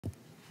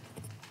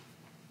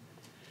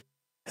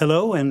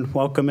Hello and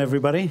welcome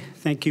everybody.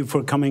 Thank you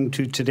for coming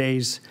to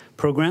today's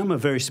program, a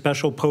very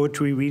special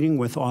poetry reading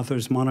with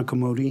authors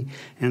Mody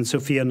and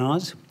Sophia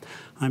Naz.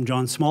 I'm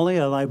John Smalley,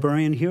 a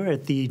librarian here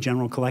at the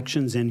General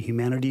Collections and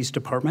Humanities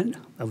Department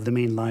of the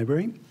main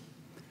library,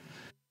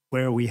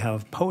 where we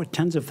have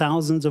tens of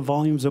thousands of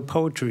volumes of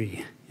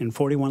poetry in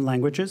 41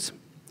 languages.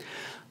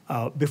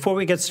 Before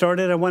we get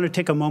started, I want to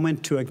take a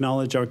moment to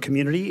acknowledge our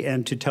community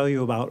and to tell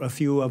you about a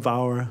few of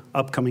our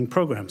upcoming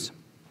programs.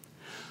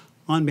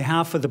 On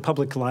behalf of the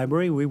Public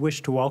Library, we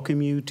wish to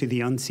welcome you to the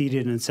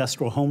unceded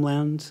ancestral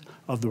homelands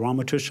of the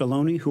Ramaytush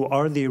Ohlone, who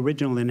are the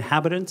original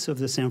inhabitants of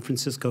the San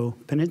Francisco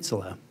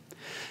Peninsula.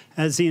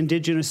 As the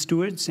indigenous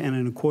stewards and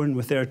in accordance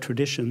with their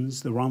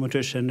traditions, the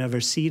Ramaytush have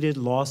never ceded,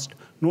 lost,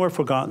 nor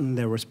forgotten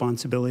their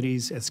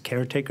responsibilities as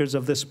caretakers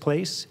of this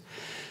place.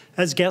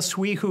 As guests,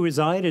 we who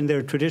reside in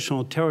their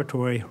traditional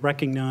territory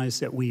recognize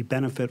that we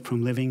benefit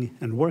from living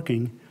and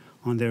working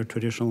on their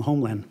traditional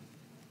homeland.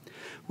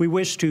 We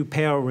wish to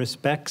pay our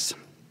respects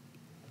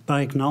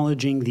by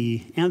acknowledging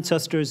the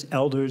ancestors,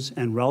 elders,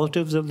 and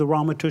relatives of the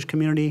Ramaytush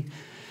community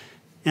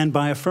and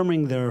by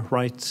affirming their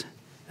rights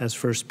as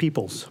First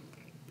Peoples.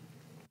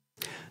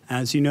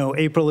 As you know,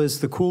 April is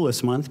the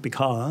coolest month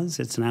because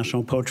it's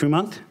National Poetry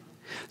Month.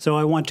 So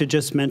I want to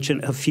just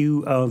mention a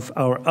few of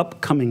our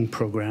upcoming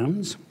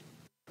programs.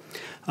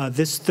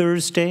 This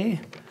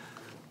Thursday,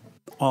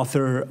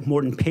 author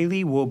Morton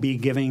Paley will be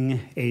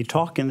giving a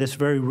talk in this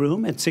very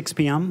room at 6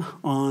 p.m.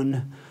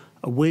 on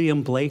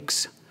William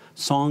Blake's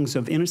Songs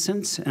of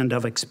Innocence and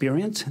of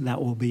Experience.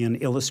 That will be an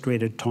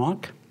illustrated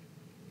talk.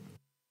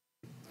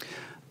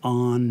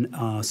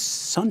 On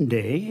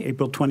Sunday,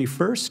 April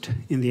 21st,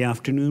 in the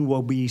afternoon,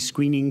 we'll be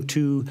screening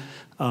two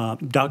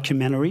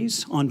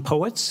documentaries on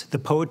poets, The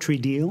Poetry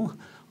Deal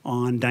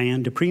on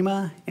Diane de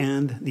Prima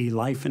and The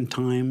Life and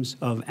Times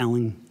of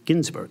Allen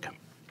Ginsberg.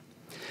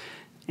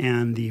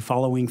 And the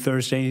following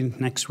Thursday,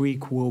 next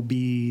week, will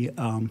be,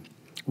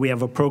 we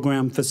have a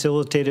program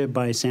facilitated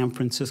by San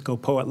Francisco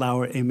Poet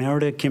Laureate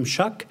Emerita Kim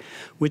Shuck,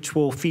 which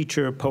will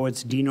feature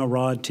poets Dina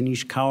Rod,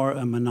 Tanish Kaur,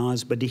 and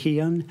Manaz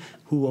Badihian,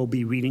 who will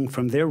be reading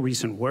from their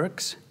recent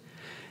works.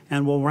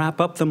 And we'll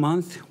wrap up the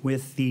month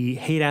with the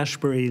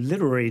Haight-Ashbury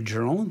Literary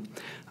Journal,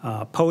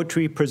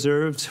 Poetry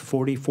Preserves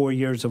 44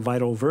 Years of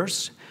Vital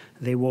Verse.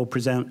 They will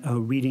present a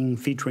reading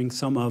featuring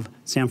some of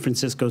San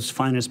Francisco's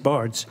finest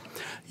bards.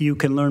 You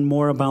can learn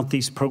more about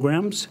these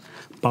programs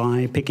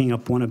by picking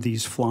up one of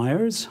these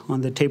flyers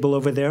on the table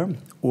over there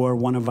or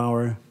one of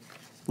our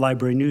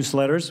library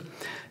newsletters.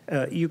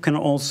 You can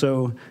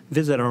also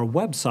visit our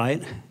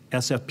website,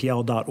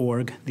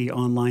 sfpl.org, the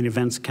online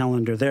events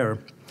calendar there.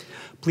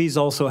 Please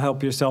also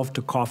help yourself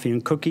to coffee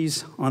and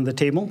cookies on the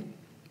table.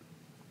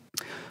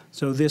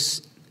 So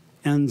this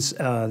ends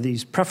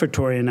these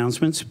prefatory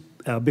announcements.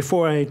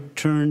 Before I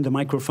turn the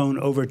microphone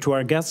over to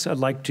our guests, I'd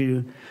like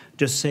to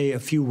just say a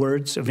few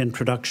words of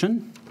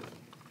introduction.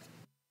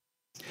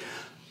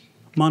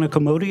 Monica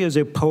Mody is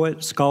a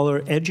poet,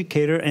 scholar,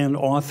 educator, and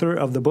author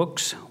of the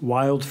books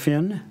Wild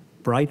Fin,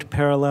 Bright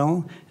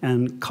Parallel,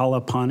 and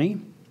Kala Pani.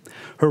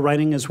 Her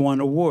writing has won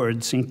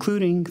awards,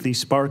 including the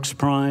Sparks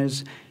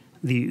Prize,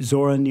 the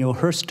Zora Neale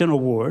Hurston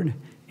Award,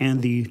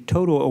 and the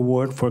TOTO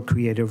Award for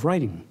Creative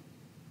Writing.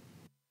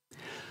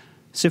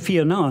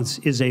 Sophia Naz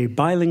is a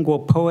bilingual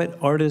poet,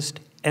 artist,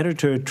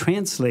 editor,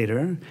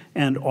 translator,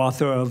 and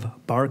author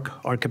of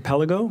Bark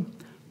Archipelago,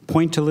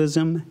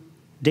 Pointillism,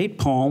 Date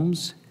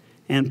Palms,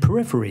 and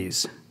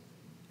Peripheries.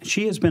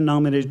 She has been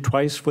nominated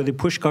twice for the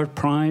Pushcart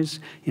Prize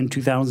in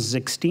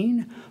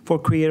 2016 for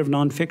creative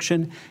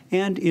nonfiction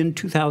and in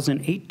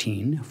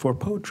 2018 for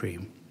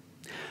poetry.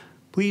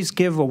 Please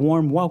give a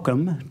warm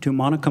welcome to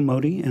Monica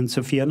Mody and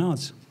Sophia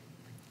Naz.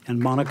 And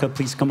Monica,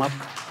 please come up.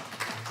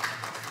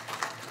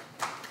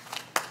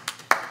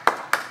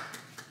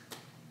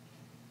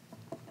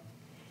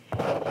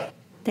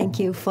 Thank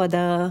you for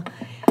the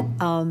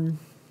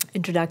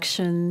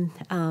introduction,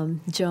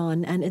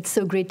 John. And it's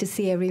so great to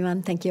see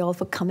everyone. Thank you all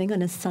for coming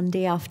on a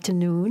Sunday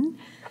afternoon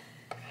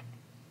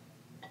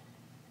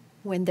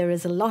when there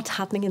is a lot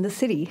happening in the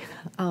city,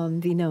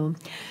 we know.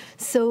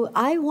 So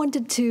I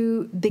wanted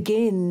to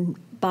begin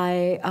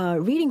by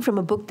reading from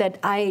a book that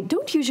I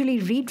don't usually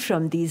read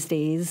from these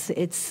days.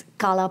 It's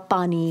Kala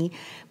Pani,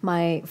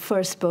 my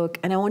first book.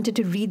 And I wanted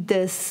to read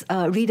this,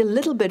 read a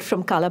little bit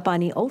from Kala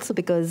Pani also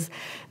because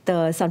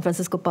the San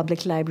Francisco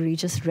Public Library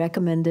just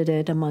recommended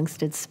it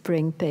amongst its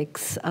spring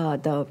picks,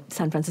 the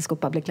San Francisco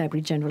Public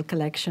Library General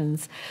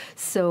Collections.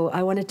 So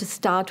I wanted to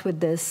start with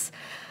this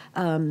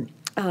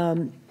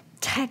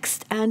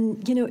text.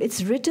 And, you know,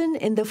 it's written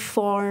in the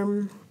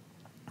form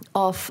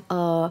of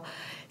a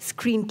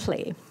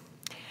screenplay.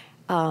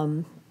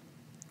 And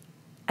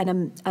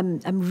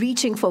I'm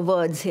reaching for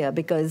words here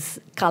because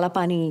Kala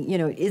Pani, you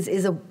know,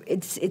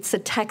 it's a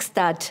text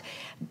that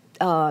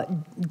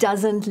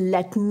doesn't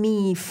let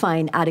me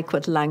find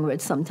adequate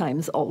language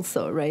sometimes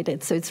also,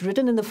 right? So it's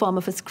written in the form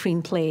of a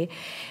screenplay.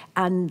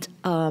 And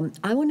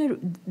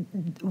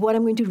what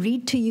I'm going to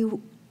read to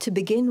you to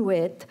begin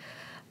with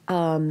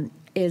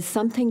is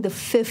something the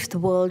Fifth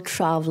World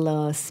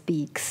Traveler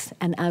speaks.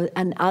 And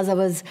as I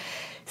was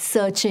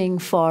searching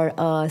for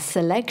a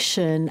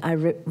selection, I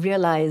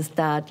realized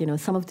that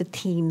some of the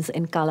themes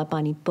in Kala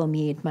Pani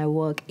permeate my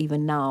work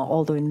even now,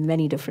 although in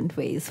many different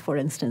ways. For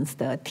instance,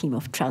 the theme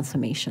of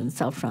transformation,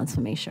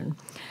 self-transformation.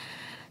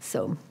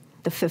 So,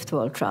 the Fifth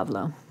World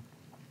Traveler.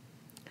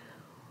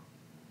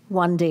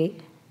 One day,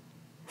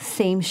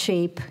 same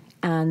shape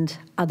and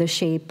other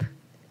shape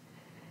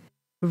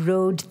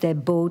rowed their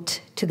boat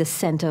to the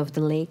center of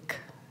the lake.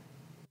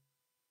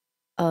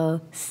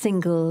 A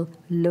single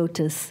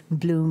lotus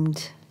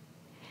bloomed.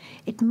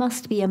 It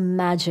must be a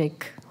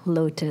magic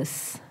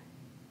lotus.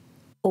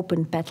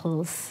 Open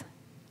petals,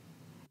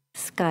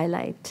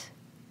 skylight.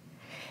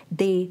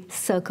 They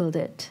circled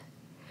it,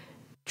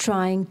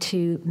 trying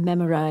to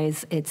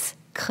memorize its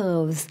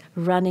curves,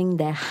 running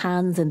their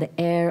hands in the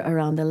air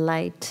around the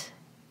light.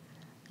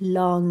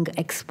 Long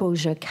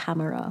exposure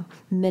camera,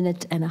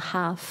 minute and a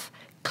half.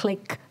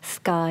 Click,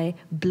 sky,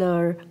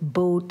 blur,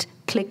 boat,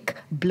 click,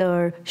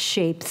 blur,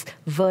 shapes,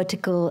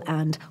 vertical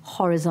and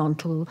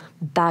horizontal,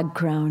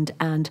 background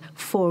and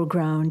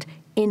foreground,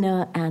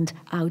 inner and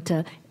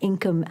outer,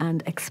 income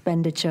and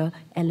expenditure,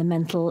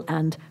 elemental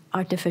and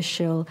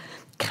artificial,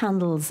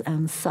 candles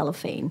and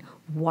cellophane,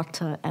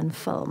 water and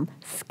film,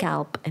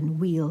 scalp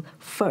and wheel,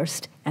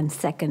 first and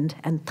second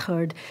and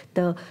third.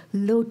 The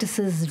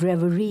lotus's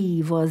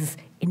reverie was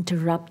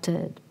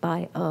interrupted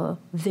by a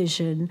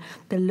vision.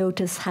 The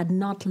lotus had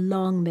not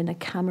long been a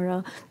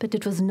camera, but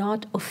it was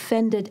not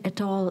offended at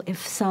all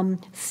if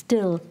some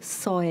still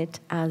saw it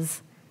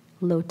as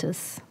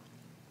lotus.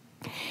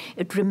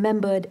 It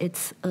remembered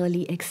its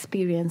early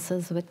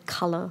experiences with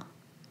color,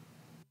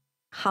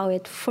 how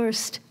it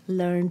first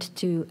learned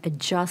to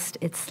adjust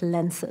its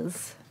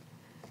lenses,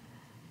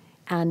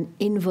 an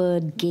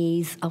inward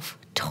gaze of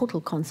total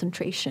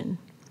concentration.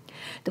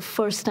 The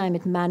first time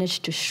it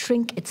managed to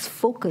shrink its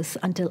focus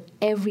until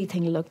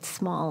everything looked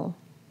small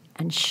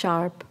and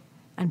sharp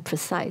and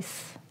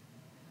precise,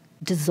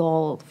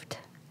 dissolved.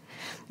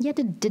 Yet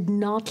it did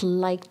not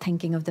like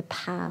thinking of the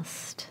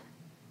past.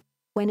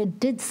 When it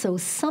did so,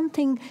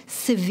 something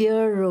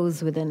severe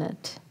rose within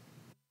it,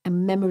 a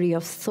memory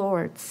of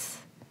sorts,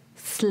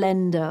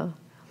 slender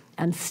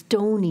and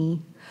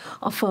stony,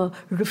 of a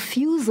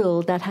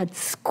refusal that had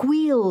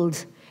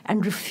squealed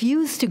and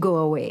refused to go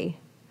away.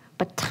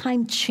 But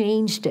time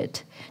changed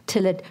it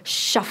till it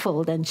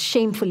shuffled and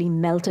shamefully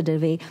melted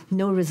away,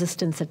 no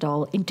resistance at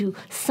all, into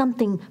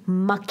something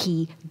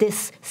mucky,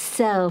 this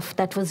self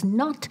that was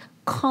not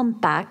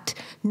compact,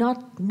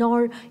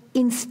 nor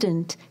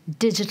instant,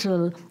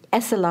 digital,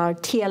 SLR,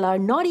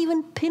 TLR, not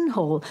even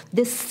pinhole.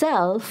 This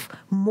self,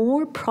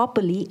 more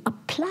properly, a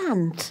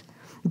plant,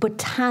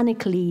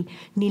 botanically,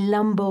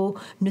 Nilambo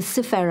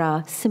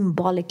nucifera,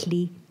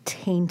 symbolically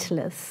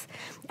taintless.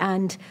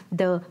 And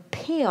the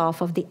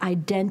payoff of the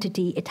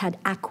identity it had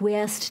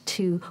acquiesced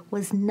to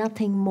was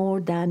nothing more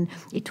than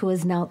it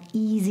was now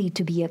easy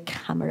to be a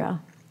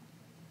camera.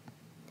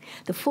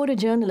 The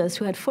photojournalist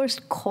who had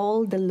first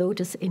called the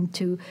lotus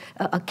into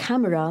a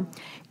camera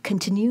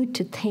continued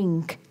to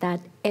think that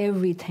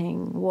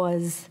everything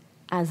was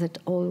as it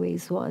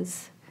always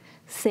was.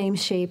 Same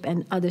shape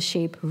and other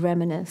shape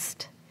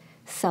reminisced,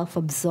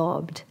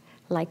 self-absorbed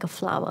like a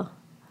flower.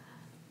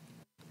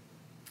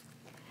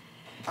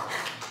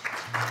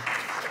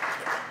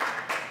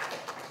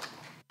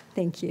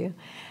 Thank you.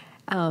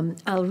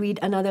 I'll read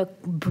another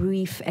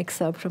brief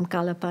excerpt from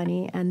Kala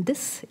Pani, and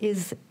this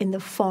is in the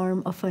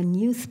form of a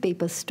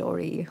newspaper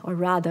story, or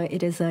rather,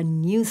 it is a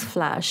news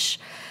flash.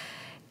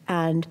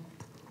 And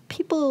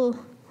people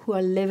who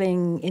are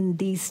living in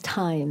these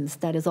times,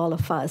 that is all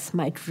of us,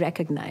 might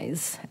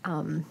recognize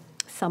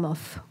some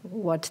of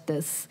what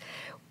this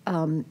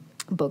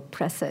book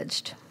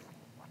presaged.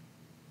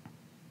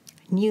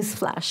 News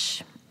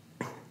flash.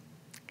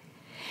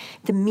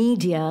 The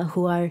media,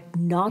 who are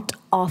not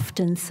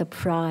often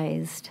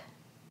surprised,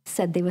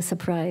 said they were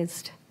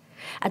surprised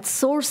at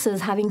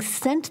sources having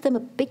sent them a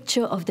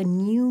picture of the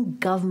new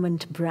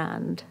government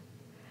brand,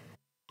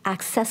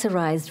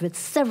 accessorized with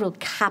several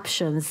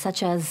captions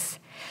such as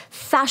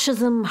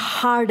 "Fascism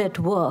hard at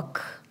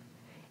work,"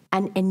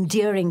 an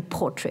endearing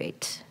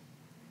portrait.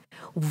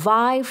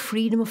 "Why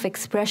freedom of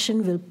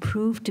expression will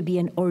prove to be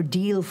an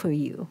ordeal for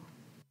you.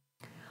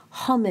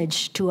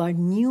 Homage to our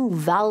new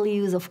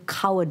values of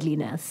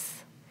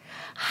cowardliness.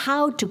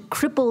 How to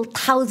cripple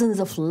thousands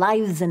of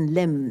lives and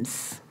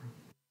limbs."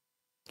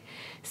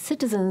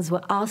 Citizens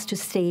were asked to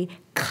stay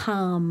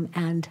calm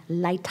and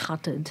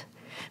light-hearted,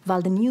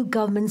 while the new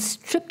government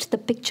stripped the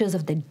pictures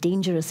of their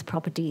dangerous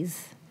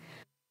properties.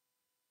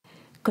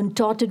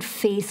 Contorted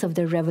face of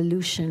the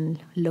revolution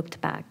looked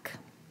back.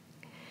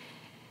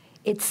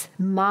 Its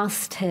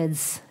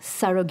mastheads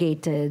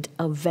surrogated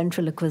a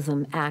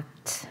ventriloquism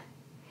act.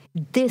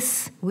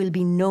 This will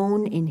be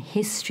known in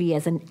history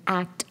as an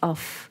act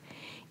of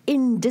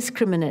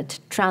indiscriminate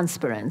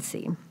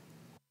transparency.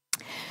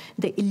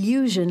 The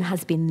illusion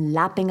has been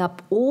lapping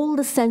up all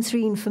the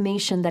sensory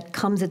information that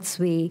comes its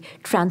way,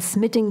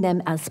 transmitting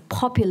them as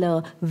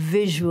popular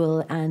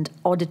visual and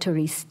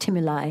auditory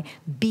stimuli.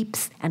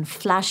 Beeps and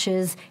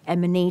flashes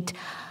emanate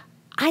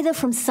either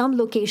from some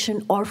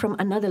location or from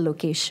another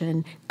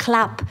location.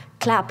 Clap,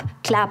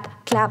 clap,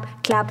 clap,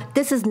 clap, clap.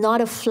 This is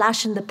not a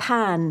flash in the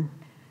pan.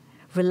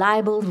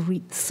 Reliable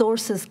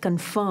sources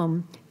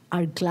confirm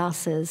our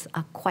glasses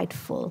are quite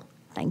full.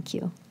 Thank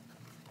you.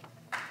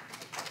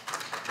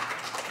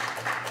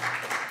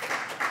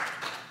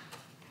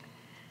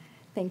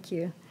 Thank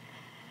you.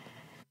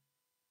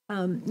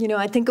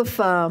 I think of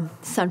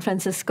San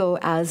Francisco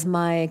as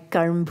my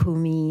karma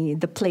bhumi,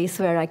 the place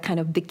where I kind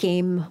of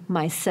became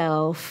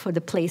myself, or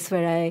the place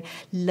where I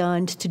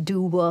learned to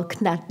do work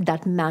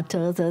that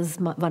matters, as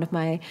one of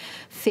my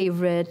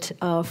favorite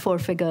four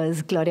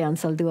figures, Gloria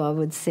Anzaldúa,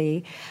 would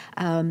say.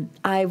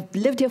 I've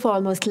lived here for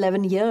almost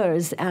 11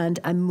 years, and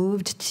I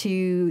moved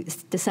to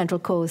the Central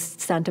Coast,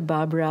 Santa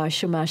Barbara,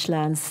 Chumash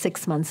lands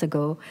 6 months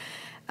ago.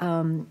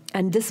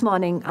 And this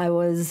morning I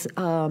was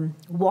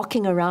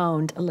walking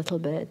around a little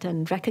bit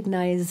and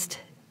recognized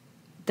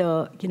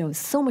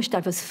so much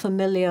that was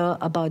familiar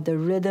about the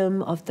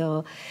rhythm of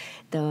the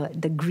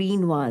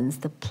green ones,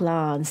 the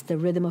plants, the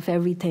rhythm of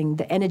everything,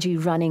 the energy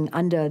running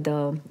under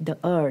the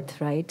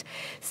earth, right?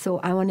 So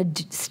I want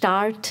to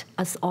start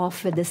us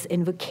off with this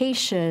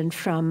invocation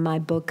from my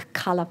book,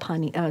 Kala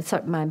Pani,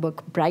 my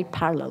book, Bright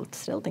Parallel,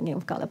 still thinking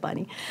of Kala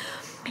Pani.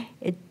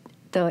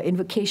 The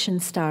invocation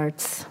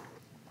starts,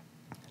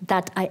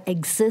 that I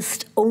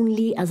exist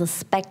only as a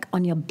speck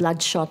on your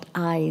bloodshot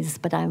eyes,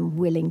 but I'm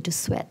willing to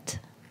sweat.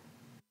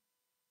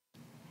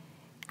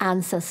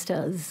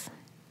 Ancestors,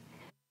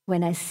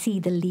 when I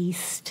see the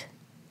least,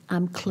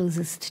 I'm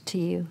closest to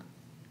you.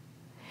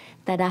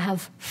 That I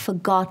have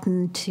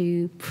forgotten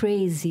to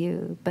praise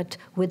you, but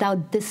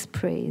without this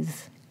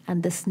praise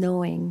and this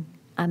knowing,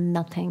 I'm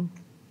nothing.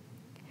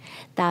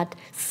 That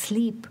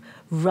sleep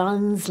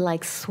runs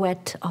like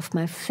sweat off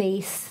my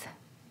face,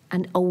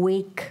 and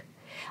awake,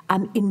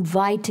 I'm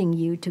inviting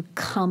you to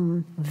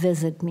come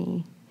visit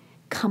me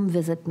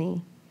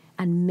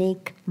and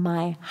make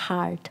my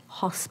heart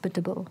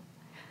hospitable.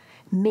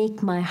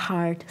 Make my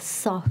heart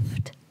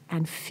soft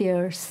and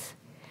fierce.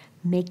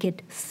 Make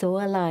it so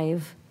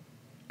alive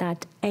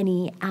that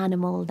any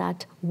animal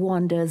that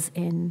wanders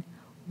in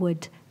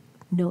would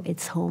know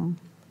its home.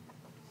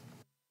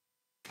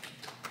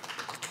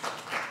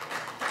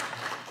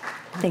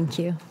 Thank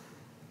you.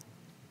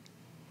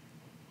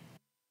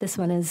 This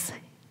one is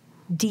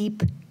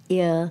deep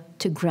ear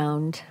to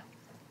ground.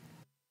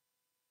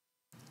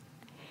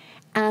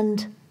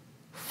 And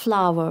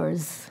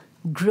flowers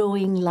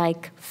growing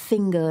like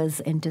fingers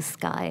into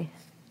sky,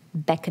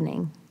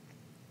 beckoning.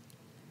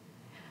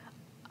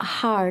 A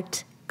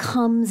heart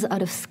comes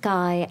out of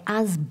sky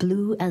as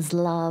blue as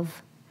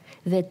love,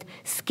 with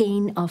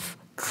skein of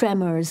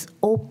tremors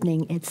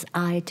opening its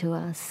eye to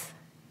us.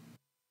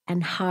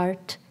 And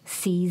heart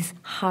sees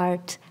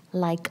heart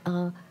like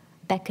a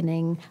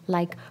beckoning,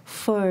 like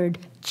furred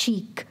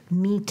cheek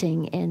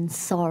meeting in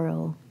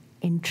sorrow,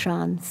 in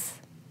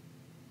trance.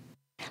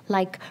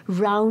 Like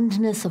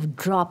roundness of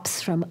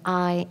drops from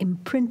eye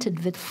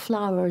imprinted with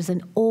flowers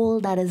and all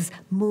that is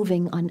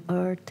moving on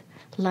earth,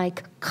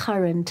 like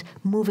current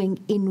moving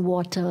in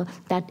water,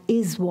 that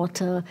is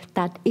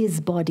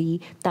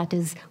body, that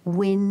is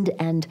wind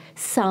and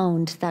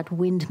sound that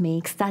wind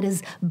makes, that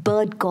is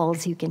bird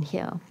calls you can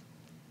hear.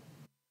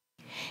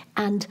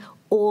 And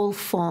all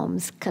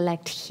forms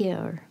collect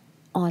here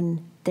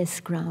on this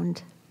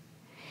ground.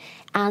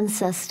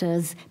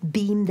 Ancestors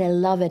beam their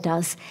love at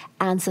us,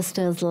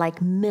 ancestors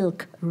like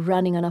milk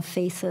running on our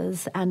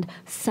faces, and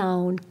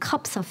sound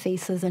cups our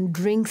faces and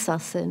drinks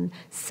us in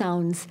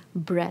sound's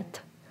breath.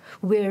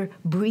 We're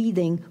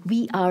breathing,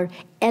 we are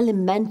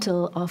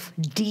elemental of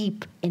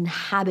deep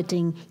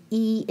inhabiting,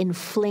 in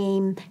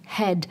flame,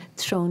 head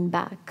thrown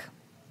back,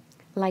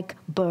 like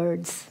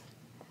birds.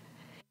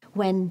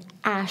 When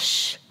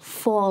ash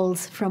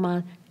falls from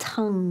our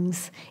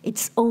tongues,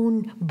 its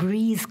own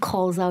breeze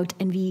calls out,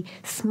 and we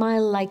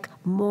smile like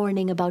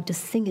morning about to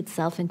sing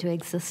itself into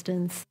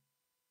existence.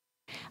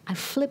 I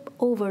flip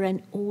over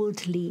an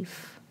old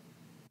leaf,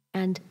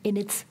 and in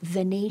its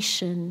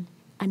venation,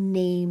 a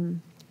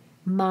name,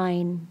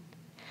 mine.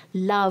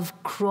 Love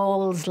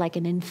crawls like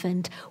an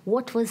infant.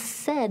 What was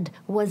said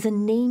was a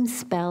name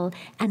spell,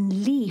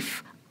 and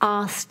leaf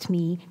asked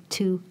me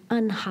to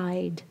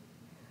unhide.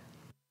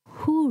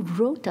 Who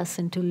wrote us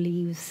into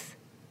leaves?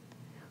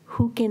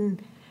 Who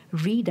can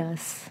read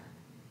us?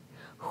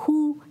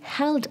 Who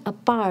held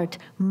apart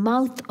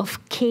mouth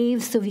of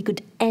caves so we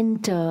could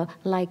enter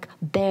like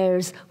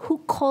bears? Who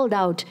called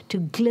out to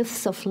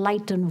glyphs of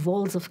light on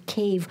walls of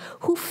cave?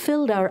 Who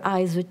filled our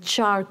eyes with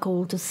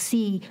charcoal to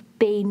see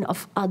pain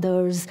of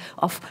others,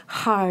 of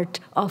heart,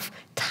 of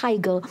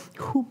tiger?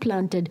 Who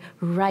planted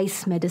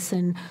rice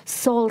medicine,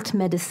 salt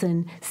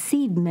medicine,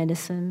 seed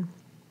medicine?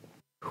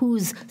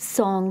 Whose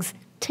songs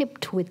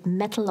tipped with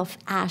metal of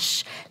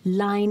ash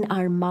line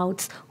our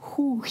mouths?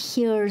 Who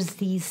hears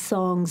these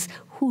songs?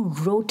 who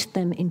wrote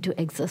them into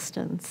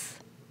existence.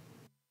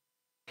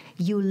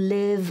 You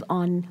live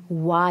on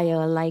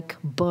wire like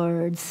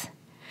birds.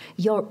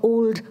 Your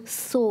old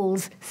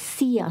souls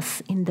see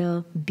us in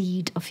the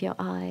bead of your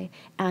eye,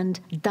 and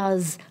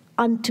thus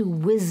unto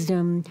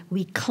wisdom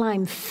we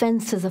climb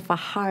fences of our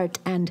heart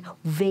and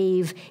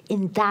wave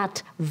in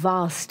that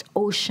vast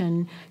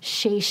ocean.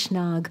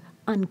 Shehnaz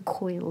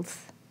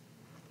uncoils.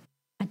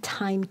 A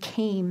time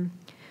came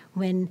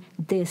when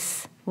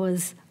this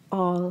was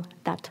all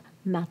that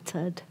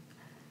mattered.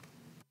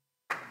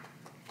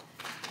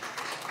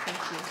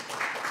 Thank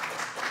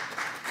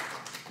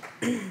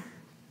you.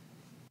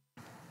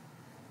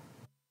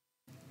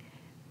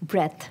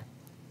 Breath.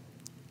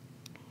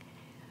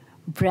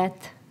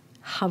 Breath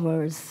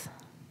hovers.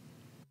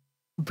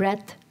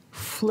 Breath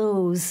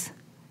flows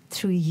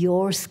through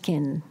your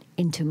skin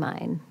into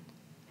mine.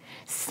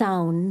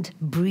 Sound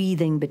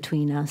breathing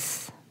between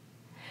us.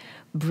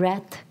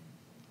 Breath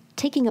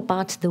taking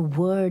apart the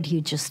word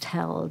you just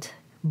held,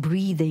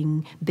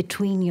 breathing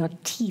between your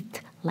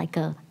teeth like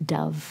a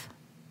dove.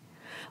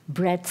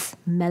 Breath's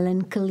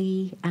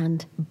melancholy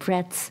and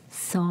breath's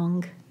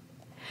song.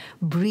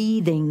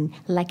 Breathing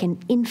like an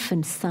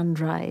infant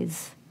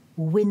sunrise,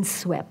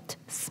 windswept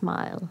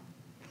smile.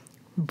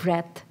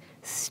 Breath,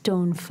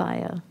 stone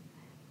fire,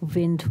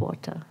 wind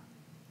water.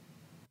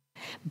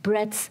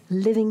 Breath's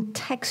living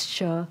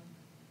texture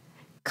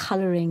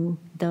coloring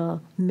the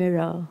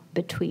mirror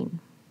between.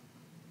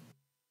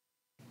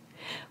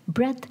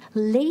 Breath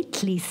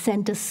lately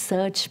sent a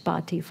search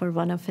party for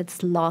one of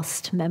its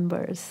lost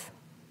members.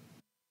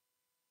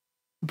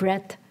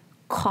 Breath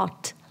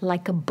caught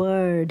like a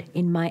bird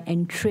in my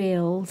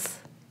entrails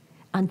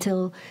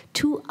until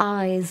two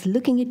eyes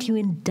looking at you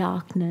in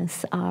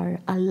darkness are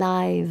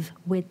alive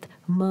with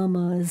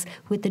murmurs,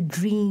 with a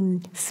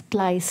dream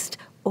spliced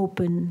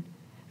open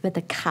with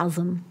a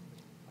chasm.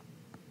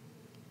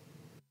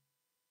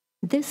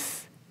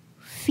 This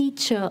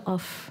feature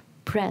of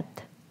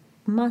breath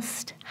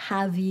must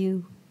have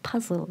you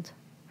puzzled.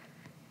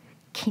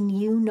 Can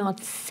you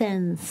not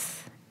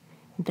sense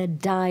the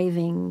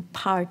diving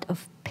part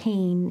of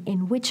pain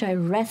in which I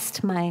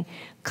rest my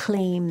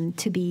claim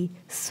to be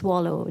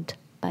swallowed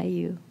by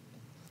you?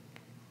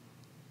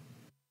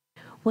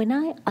 When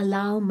I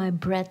allow my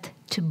breath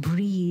to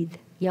breathe,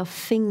 your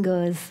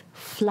fingers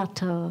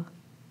flutter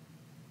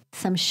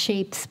some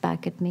shapes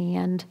back at me,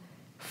 and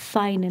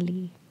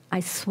finally I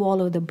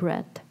swallow the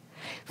breath.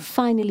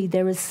 Finally,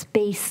 there is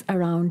space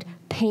around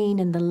pain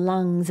in the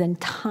lungs,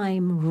 and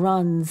time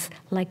runs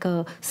like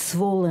a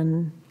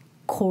swollen,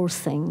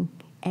 coursing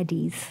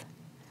eddies.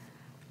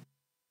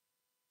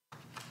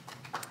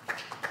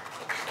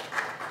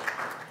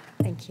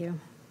 Thank you.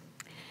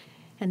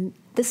 And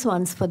this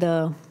one's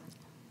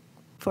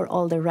for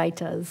all the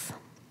writers.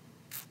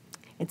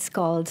 It's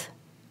called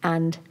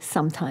And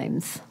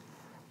Sometimes.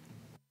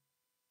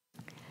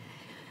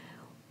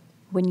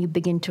 When you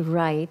begin to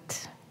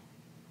write,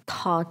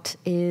 thought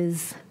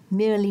is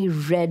merely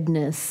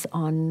redness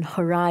on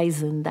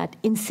horizon that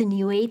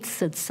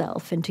insinuates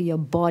itself into your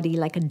body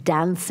like a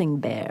dancing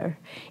bear,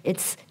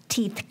 its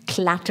teeth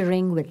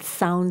clattering with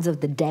sounds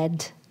of the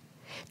dead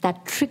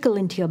that trickle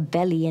into your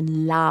belly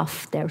and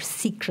laugh their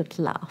secret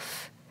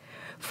laugh.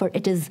 For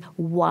it is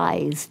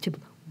wise to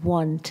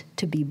want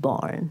to be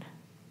born.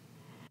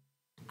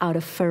 Out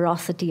of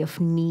ferocity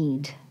of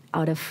need,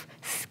 out of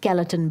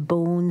skeleton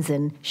bones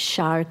and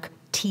shark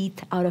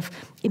teeth, out of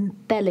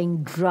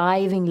impelling,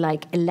 driving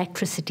like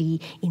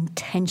electricity,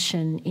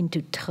 intention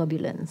into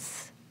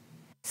turbulence.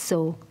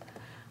 So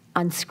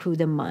unscrew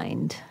the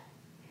mind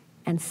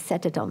and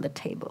set it on the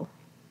table.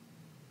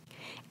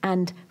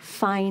 And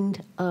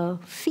find a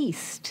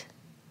feast,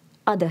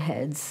 other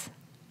heads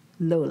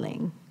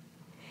lolling,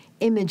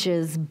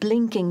 images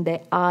blinking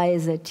their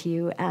eyes at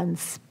you, and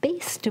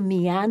space to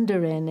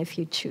meander in if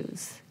you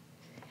choose.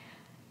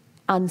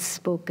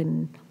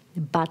 Unspoken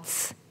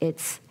butts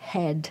its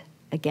head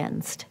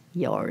against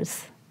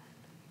yours.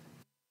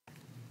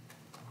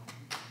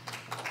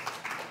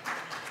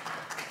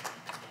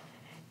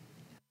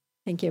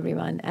 Thank you,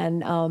 everyone.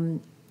 And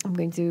I'm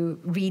going to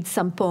read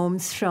some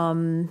poems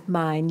from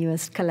my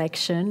newest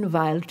collection,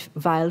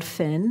 Wild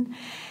Fin.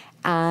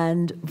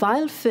 And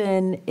Wild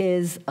Fin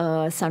is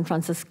a San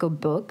Francisco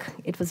book.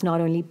 It was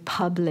not only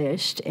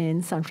published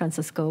in San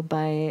Francisco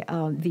by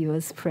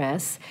Yoda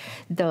Press.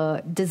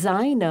 The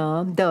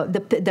designer,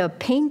 the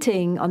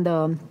painting on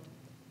the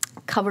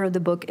cover of the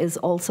book is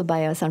also by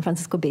a San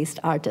Francisco-based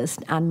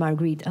artist,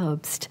 Anne-Marguerite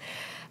Herbst.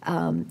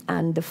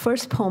 And the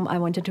first poem I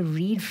wanted to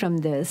read from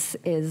this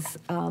is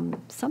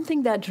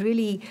something that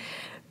really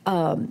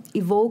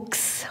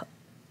evokes,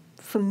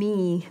 for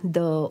me,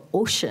 the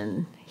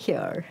ocean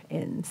here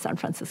in San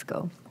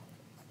Francisco.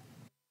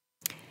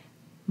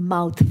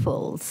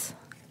 Mouthfuls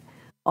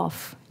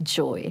of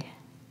joy.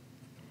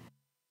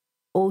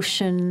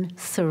 Ocean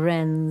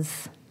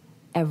surrenders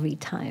every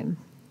time.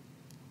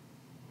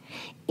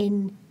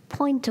 In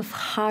point of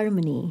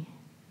harmony,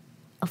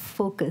 a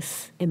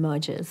focus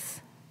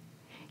emerges.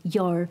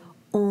 Your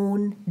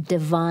own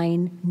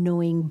divine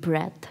knowing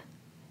breath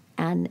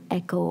an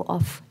echo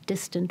of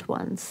distant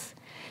ones.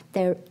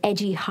 Their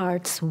edgy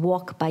hearts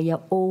walk by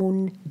your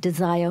own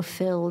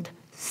desire-filled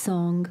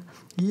song.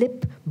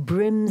 Lip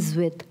brims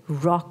with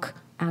rock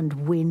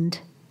and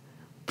wind,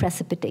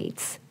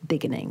 precipitates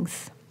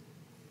beginnings.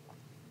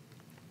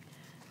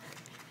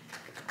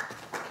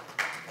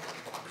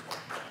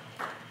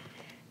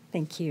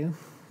 Thank you.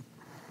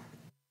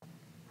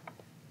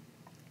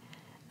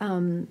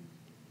 And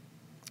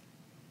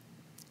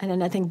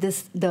then I think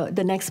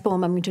the next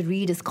poem I'm going to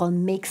read is called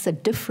Makes a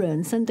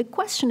Difference. And the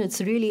question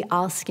it's really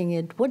asking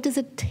it, what does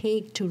it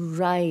take to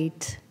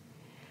write,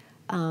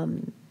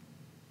 in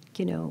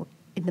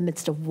the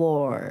midst of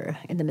war,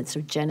 in the midst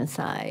of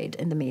genocide,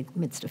 in the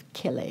midst of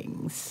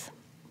killings,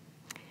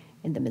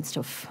 in the midst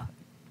of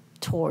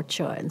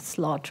torture and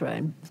slaughter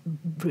and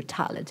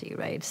brutality,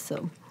 right?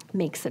 So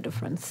makes a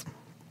difference.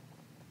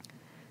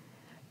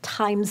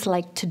 Times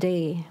like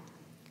today,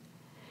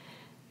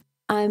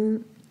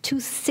 I'm too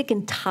sick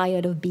and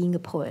tired of being a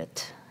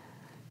poet.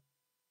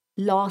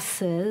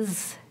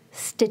 Losses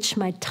stitch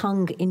my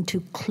tongue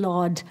into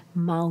clawed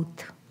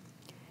mouth.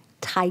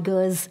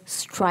 Tigers'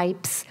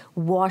 stripes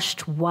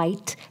washed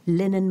white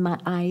linen my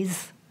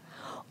eyes.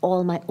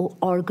 All my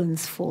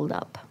organs fold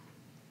up.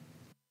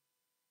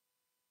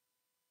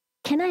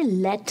 Can I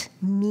let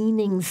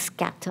meaning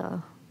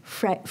scatter,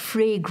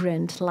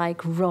 fragrant like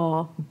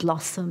raw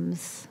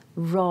blossoms?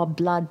 Raw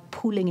blood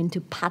pooling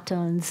into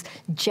patterns,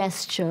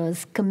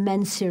 gestures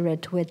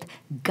commensurate with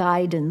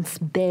guidance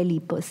barely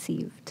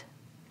perceived.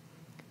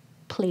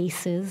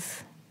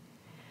 Places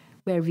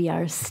where we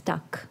are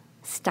stuck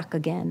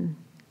again.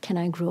 Can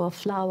I grow a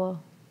flower?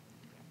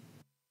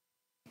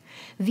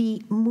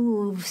 We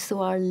move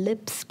so our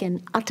lips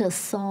can utter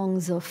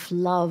songs of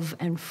love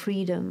and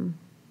freedom.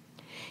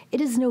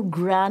 It is no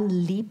grand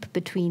leap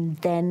between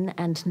then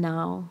and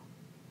now.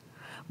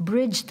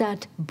 Bridge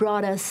that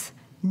brought us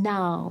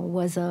now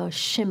was a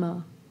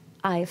shimmer.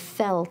 I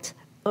felt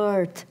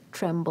earth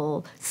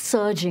tremble,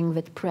 surging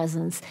with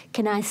presence.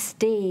 Can I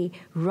stay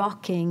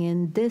rocking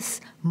in this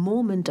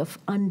moment of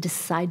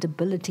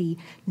undecidability,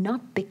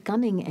 not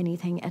becoming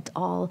anything at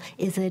all?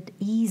 Is it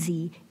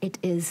easy? It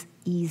is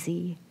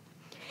easy.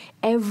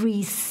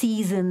 Every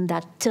season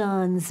that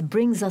turns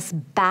brings us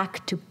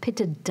back to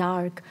pitted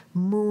dark,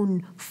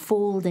 moon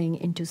folding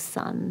into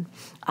sun.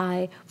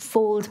 I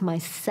fold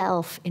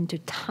myself into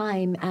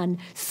time and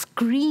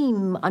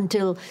scream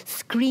until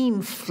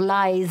scream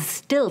flies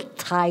still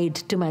tied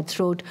to my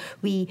throat.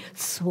 We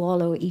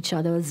swallow each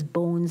other's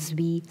bones.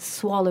 We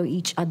swallow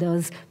each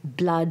other's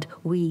blood.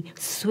 We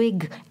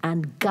swig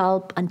and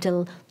gulp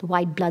until the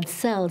white blood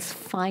cells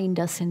find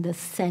us in the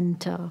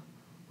center,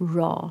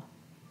 raw.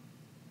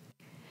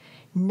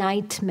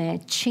 Nightmare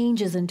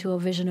changes into a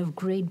vision of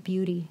great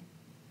beauty.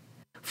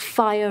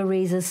 Fire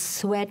raises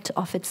sweat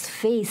off its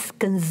face,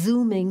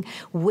 consuming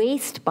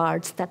waste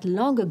parts that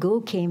long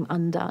ago came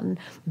undone,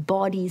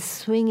 bodies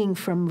swinging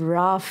from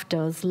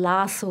rafters,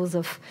 lassos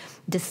of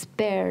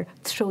despair,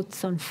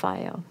 throats on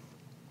fire.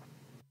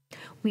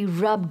 We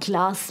rub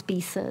glass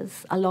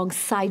pieces along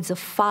sides of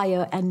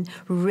fire and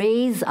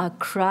raise our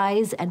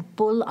cries and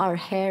pull our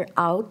hair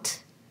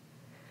out.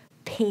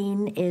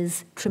 Pain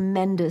is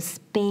tremendous.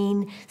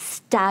 Pain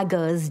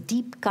staggers,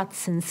 deep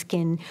cuts in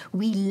skin.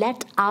 We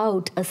let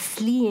out a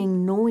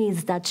sleeing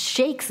noise that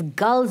shakes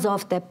gulls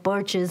off their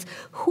perches.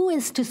 Who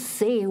is to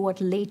say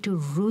what lay to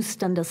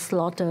roost under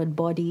slaughtered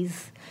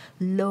bodies?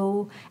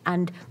 Lo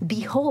and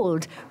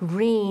behold,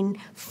 rain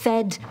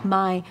fed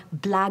my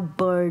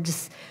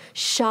blackbirds,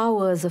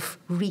 showers of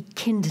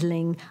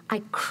rekindling.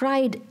 I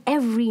cried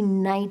every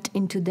night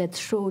into their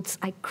throats.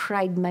 I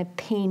cried my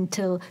pain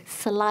till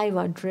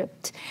saliva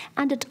dripped,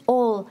 and it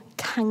all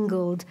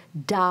tangled,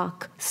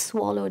 dark,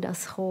 swallowed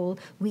us whole.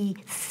 We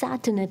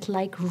sat in it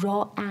like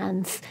raw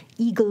ants.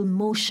 Eagle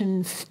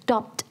motion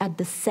stopped at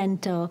the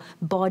center,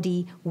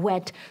 body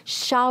wet.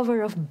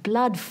 Shower of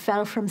blood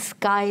fell from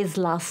skies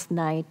last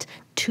night.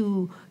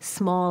 2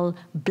 small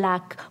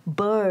black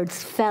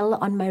birds fell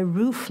on my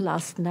roof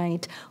last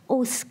night.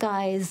 Oh,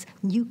 skies,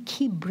 you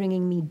keep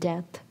bringing me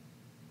death.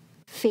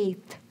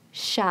 Faith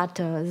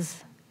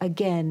shatters.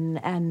 Again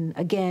and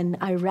again,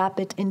 I wrap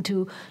it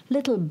into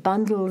little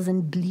bundles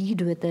and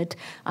bleed with it.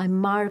 I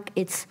mark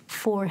its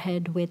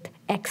forehead with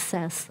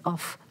excess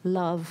of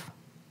love.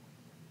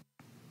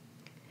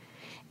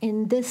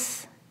 In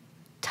this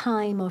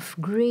time of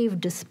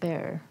grave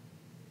despair,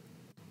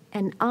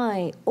 an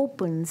eye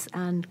opens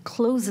and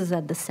closes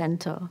at the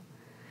center,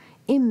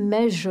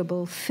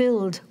 immeasurable,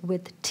 filled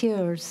with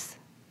tears.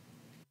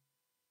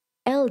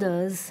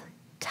 Elders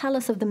tell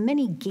us of the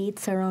many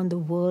gates around the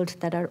world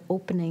that are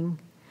opening,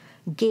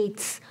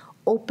 gates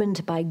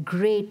opened by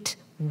great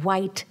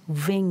white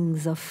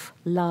wings of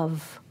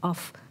love,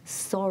 of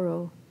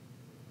sorrow.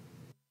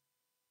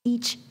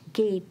 Each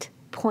gate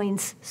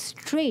points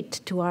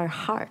straight to our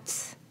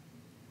hearts,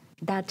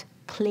 that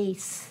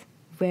place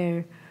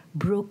where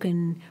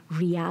broken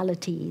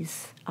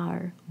realities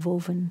are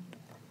woven.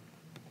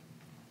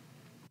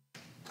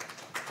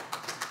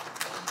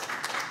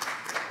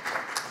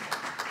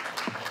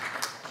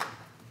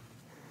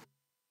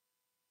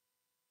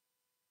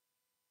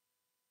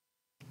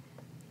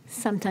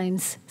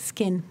 sometimes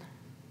skin.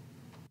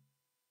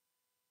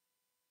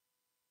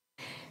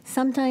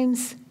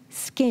 Sometimes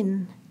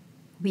skin,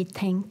 we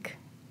think,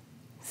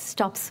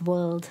 stops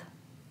world,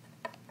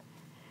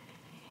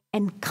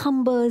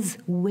 encumbers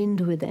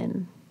wind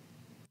within,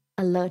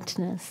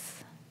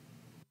 alertness.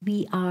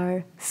 We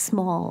are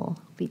small,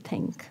 we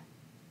think.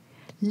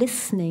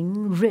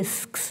 Listening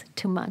risks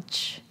too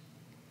much.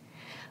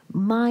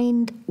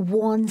 Mind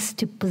wants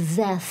to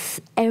possess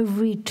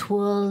every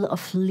twirl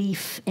of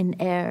leaf in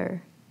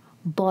air,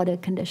 border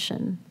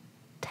condition,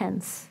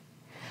 tense.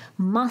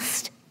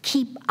 Must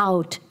keep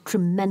out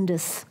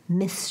tremendous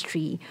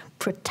mystery,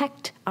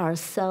 protect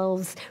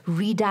ourselves,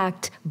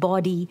 redact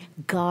body,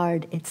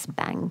 guard its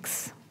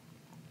banks.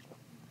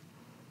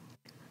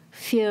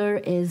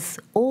 Fear is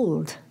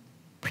old,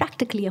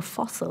 practically a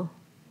fossil.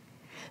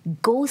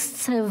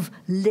 Ghosts have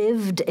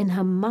lived in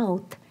her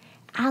mouth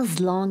as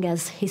long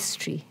as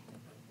history.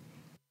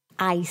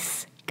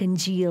 Ice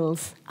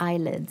congeals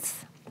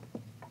eyelids.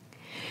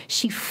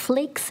 She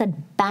flakes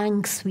at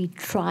banks we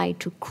try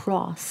to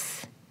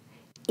cross.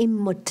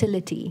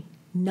 Immortality,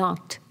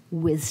 not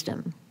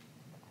wisdom.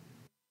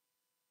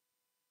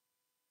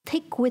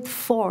 Thick with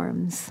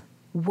forms,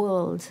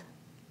 world.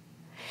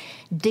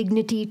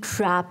 Dignity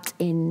trapped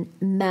in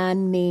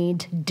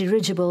man-made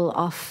dirigible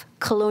of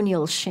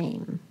colonial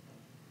shame.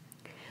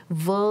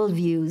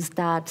 Worldviews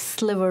that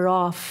sliver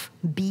off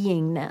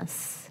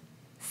beingness.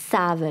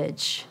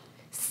 Savage,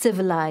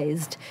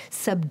 civilized,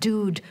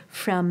 subdued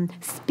from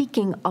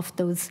speaking of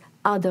those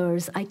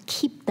others. I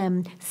keep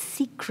them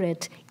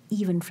secret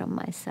even from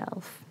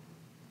myself.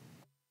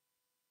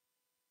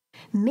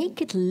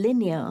 Make it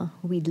linear,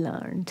 we'd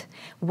learned.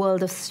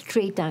 World of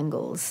straight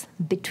angles.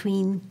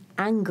 Between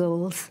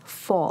angles,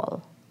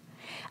 fall.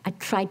 I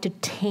tried to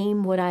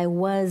tame what I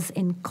was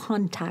in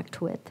contact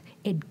with.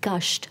 It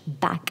gushed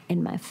back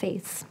in my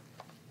face.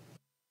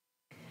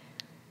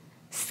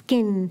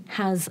 Skin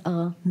has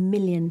a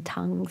million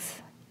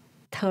tongues.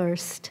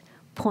 Thirst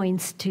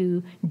points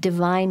to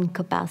divine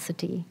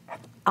capacity.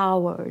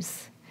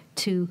 Ours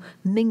to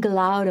mingle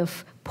out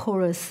of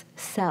porous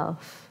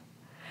self.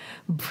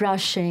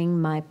 Brushing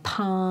my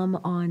palm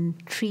on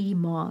tree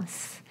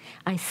moss,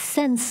 I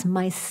sense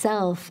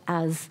myself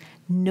as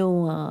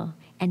Noah,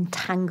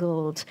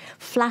 entangled,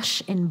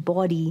 flesh and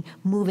body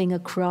moving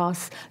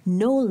across,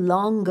 no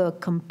longer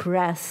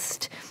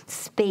compressed,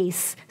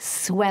 space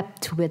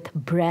swept with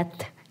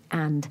breath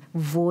and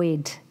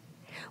void.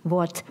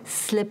 What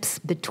slips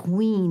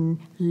between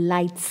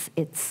lights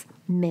its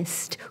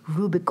mist,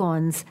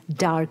 Rubicons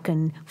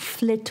darken,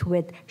 flit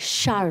with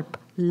sharp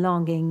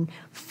longing,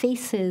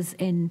 faces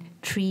in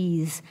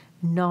trees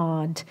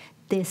nod.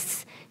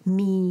 This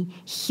me,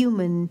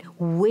 human,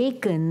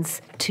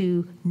 wakens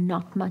to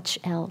not much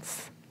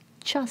else,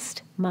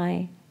 just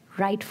my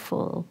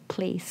rightful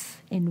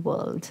place in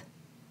world.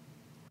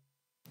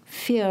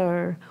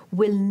 Fear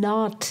will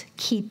not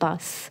keep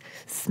us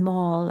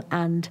small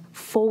and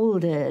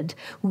folded,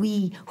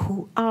 we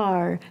who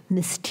are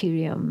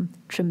mysterium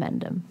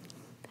tremendum.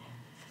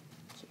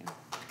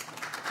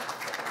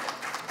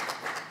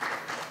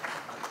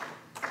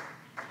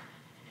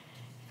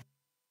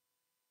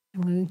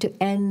 I'm going to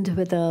end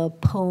with a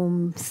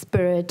poem,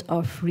 Spirit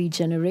of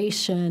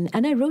Regeneration.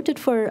 And I wrote it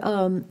for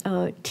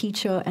a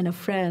teacher and a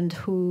friend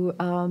who,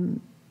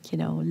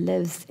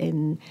 lives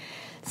in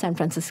San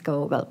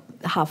Francisco, well,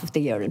 half of the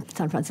year in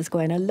San Francisco.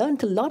 And I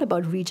learned a lot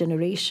about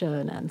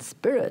regeneration and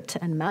spirit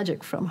and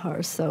magic from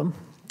her. So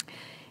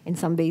in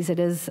some ways it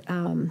is,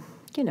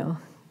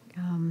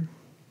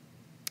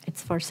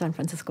 it's for San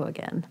Francisco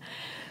again.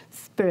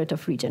 Spirit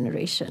of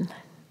Regeneration.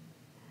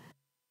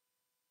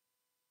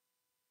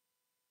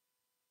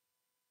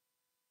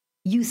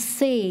 You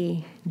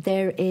say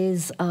there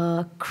is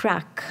a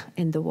crack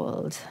in the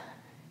world.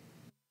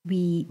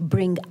 We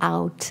bring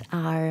out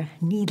our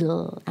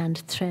needle and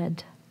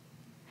thread.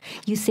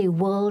 You say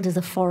world is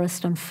a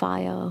forest on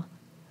fire.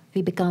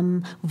 We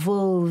become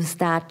wolves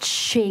that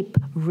shape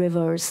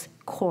rivers'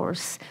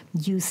 course.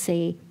 You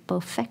say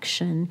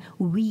perfection.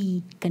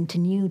 We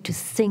continue to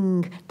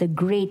sing the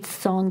great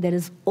song that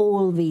is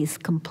always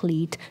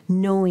complete,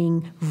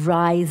 knowing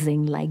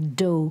rising like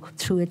dough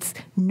through its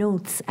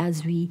notes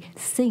as we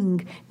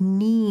sing,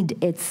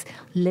 need its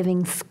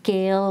living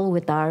scale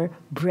with our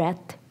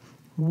breath,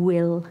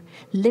 will,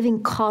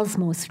 living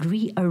cosmos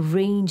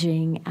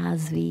rearranging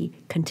as we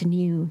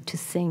continue to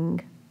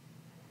sing.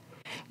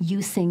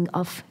 You sing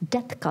of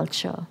death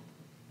culture.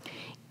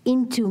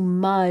 Into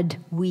mud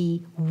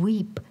we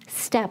weep,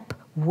 step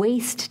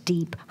waist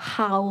deep,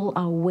 howl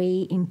our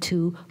way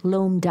into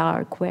loam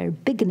dark where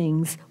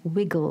beginnings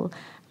wiggle,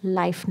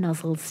 life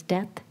nuzzles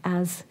death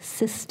as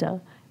sister,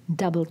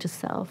 double to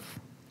self.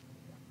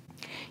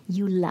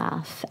 You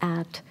laugh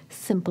at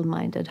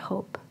simple-minded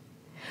hope.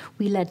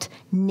 We let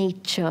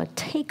nature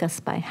take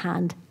us by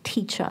hand,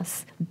 teach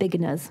us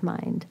beginner's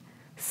mind,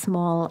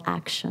 small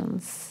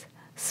actions,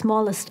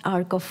 smallest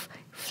arc of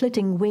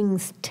flitting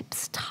wings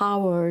tips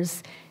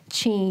towers,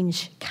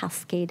 change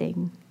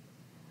cascading.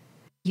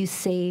 You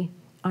say,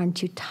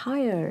 aren't you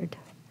tired?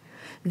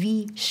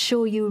 We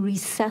show you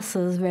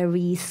recesses where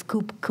we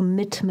scoop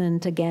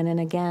commitment again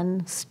and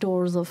again,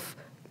 stores of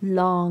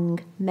long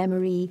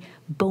memory,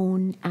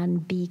 bone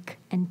and beak,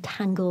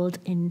 entangled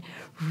in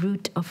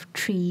root of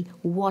tree,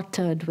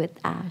 watered with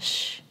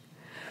ash.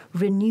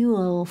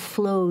 Renewal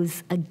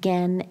flows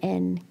again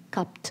in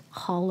cupped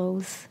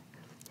hollows,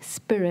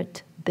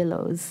 spirit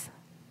billows.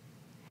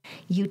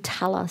 You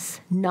tell us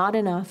not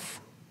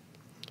enough.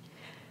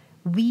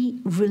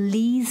 We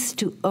release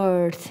to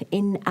earth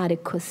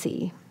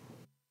inadequacy.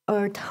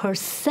 Earth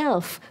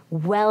herself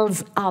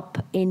wells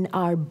up in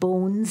our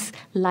bones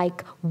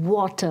like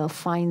water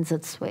finds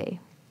its way.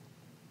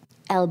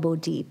 Elbow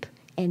deep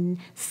in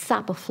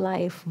sap of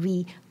life,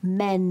 we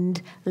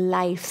mend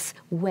life's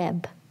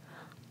web,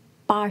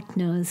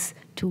 partners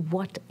to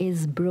what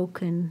is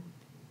broken.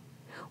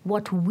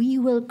 What we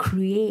will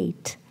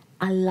create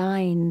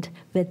aligned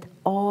with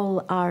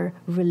all our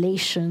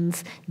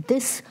relations.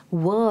 This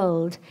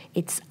world,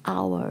 it's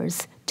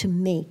ours to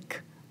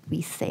make,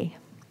 we say.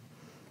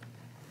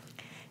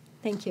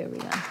 Thank you,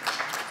 everyone.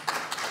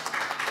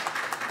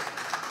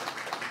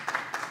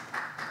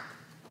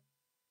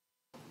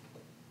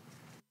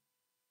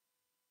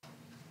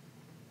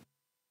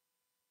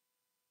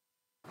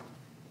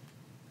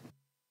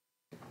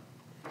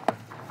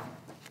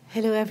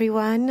 Hello,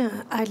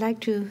 everyone. I'd like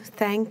to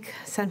thank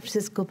San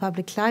Francisco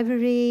Public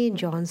Library,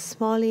 John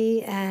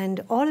Smalley,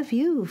 and all of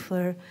you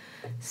for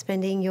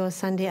spending your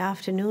Sunday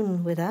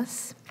afternoon with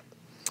us.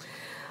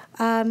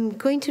 I'm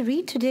going to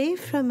read today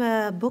from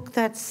a book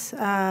that's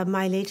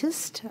my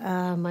latest,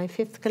 my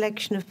fifth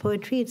collection of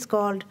poetry. It's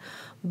called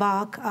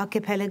Bark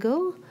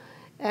Archipelago,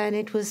 and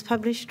it was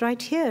published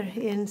right here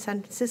in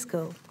San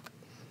Francisco.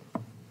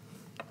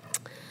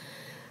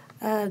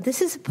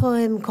 This is a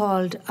poem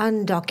called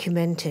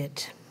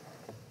Undocumented.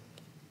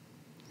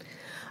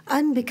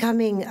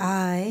 Unbecoming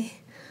eye,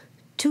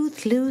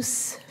 tooth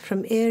loose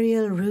from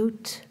aerial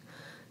root,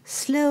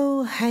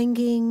 slow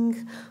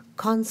hanging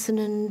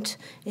consonant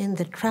in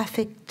the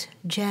trafficked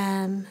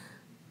jam.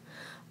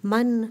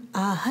 Man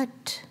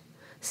ahat,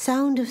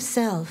 sound of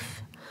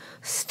self,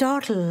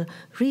 startle,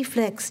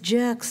 reflex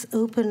jerks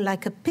open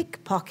like a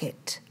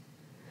pickpocket.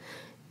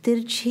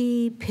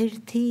 Tirchi,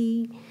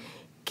 pirthi,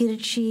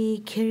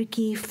 kirchi,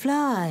 kirki,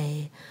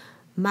 fly,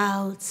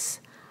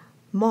 mouths,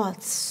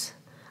 moths,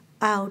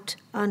 out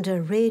under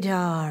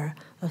radar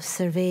of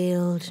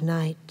surveilled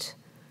night,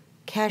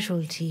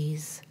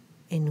 casualties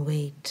in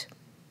wait.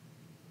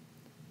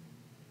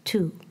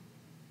 2.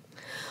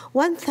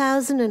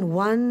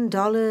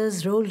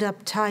 $1,001 rolled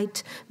up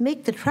tight,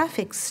 make the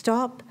traffic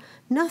stop,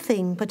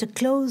 nothing but a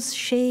close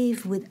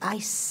shave with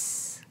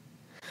ice.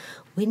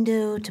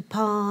 Window to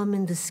palm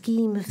in the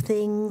scheme of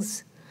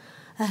things,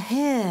 a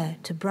hair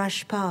to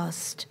brush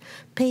past,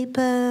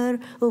 paper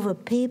over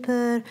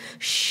paper,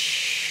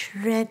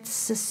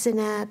 shreds a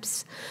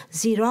synapse,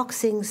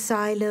 Xeroxing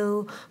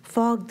silo,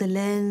 fog the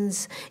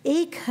lens,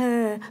 ache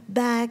her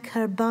back,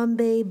 her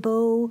Bombay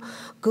bow,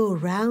 go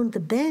round the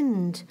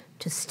bend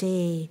to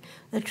stay,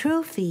 a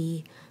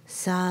trophy,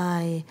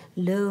 sigh,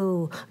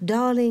 low,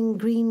 darling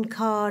green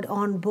card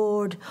on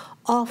board,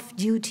 off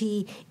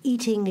duty,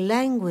 eating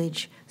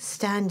language,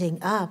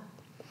 standing up,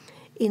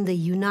 in the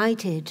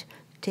united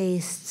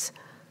tastes,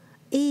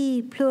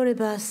 e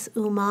pluribus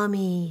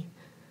umami,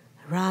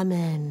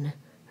 ramen,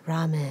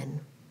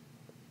 ramen.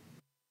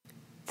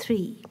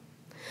 3.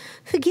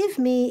 Forgive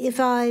me if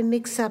I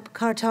mix up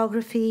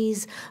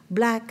cartographies,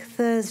 Black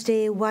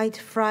Thursday, White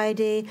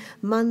Friday,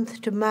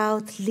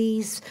 month-to-mouth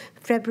lease,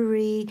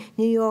 February,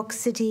 New York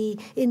City,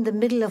 in the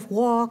middle of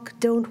walk,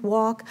 don't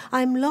walk,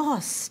 I'm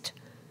lost,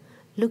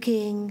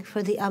 looking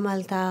for the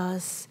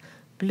amaltas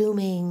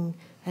blooming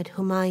at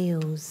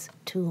Humayun's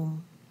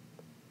tomb.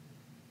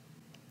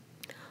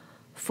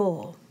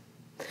 4.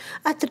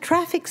 At the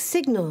traffic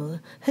signal,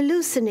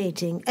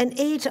 hallucinating, an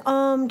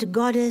 8-armed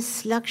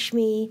goddess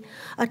Lakshmi,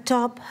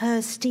 atop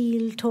her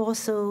steel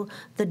torso,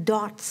 the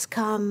dots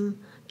come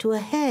to a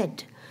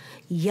head,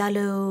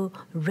 yellow,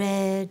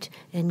 red,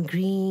 and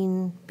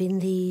green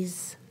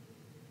bindis.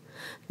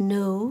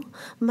 No,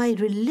 my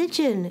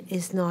religion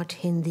is not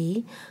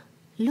Hindi.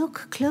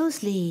 Look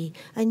closely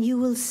and you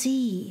will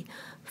see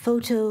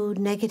photo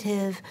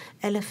negative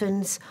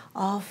elephants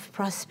of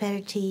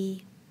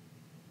prosperity.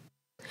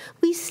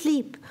 We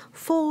sleep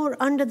 4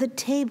 under the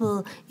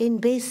table in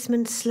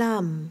basement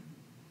slum.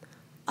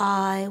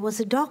 I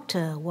was a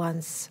doctor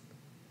once.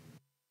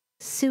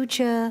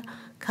 Suture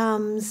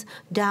comes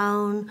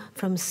down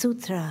from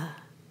sutra.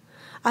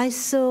 I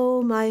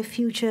sew my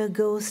future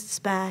ghosts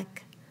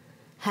back,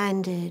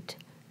 handed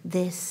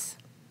this.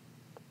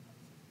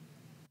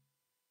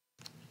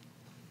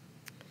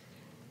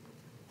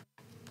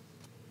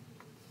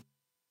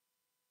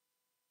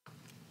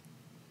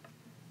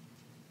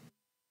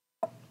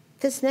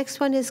 This next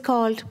one is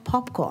called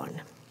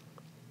Popcorn.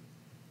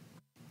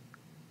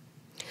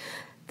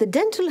 The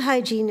dental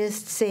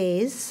hygienist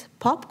says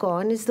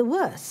popcorn is the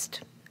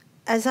worst,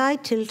 as I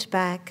tilt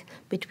back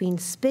between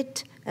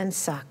spit and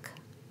suck.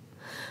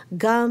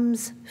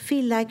 Gums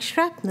feel like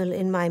shrapnel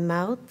in my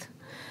mouth,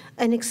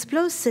 An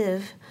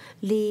explosive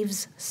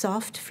leaves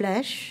soft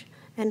flesh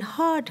and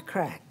hard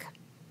crack.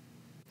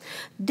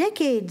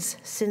 Decades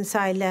since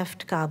I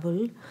left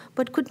Kabul,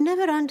 but could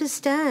never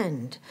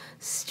understand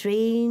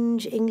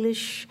strange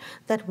English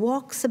that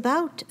walks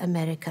about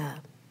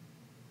America.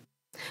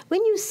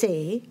 When you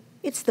say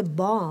it's the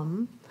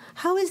bomb,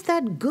 how is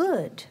that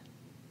good?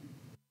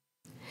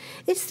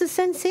 It's the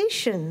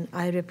sensation,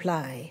 I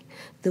reply,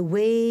 the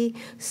way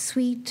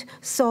sweet,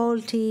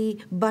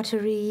 salty,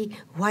 buttery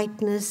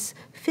whiteness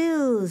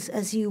fills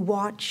as you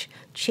watch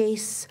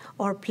chase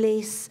or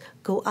place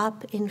go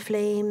up in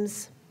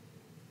flames.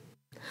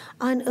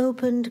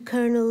 Unopened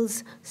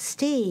kernels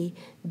stay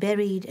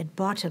buried at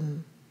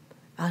bottom,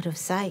 out of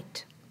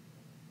sight.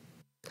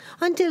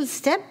 Until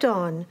stepped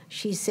on,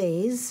 she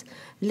says,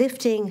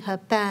 lifting her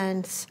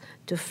pants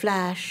to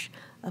flash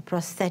a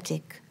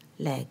prosthetic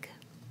leg.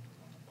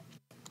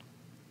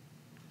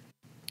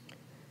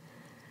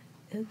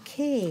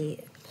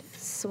 Okay,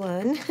 this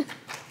one.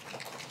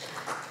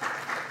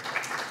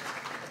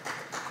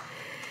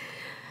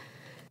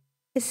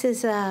 This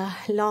is a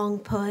long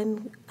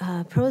poem,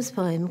 prose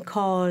poem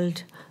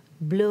called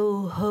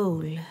Blow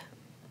Hole.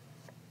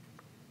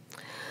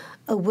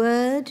 A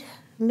word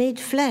made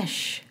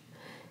flesh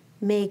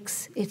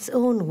makes its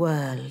own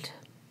world.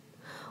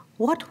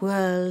 What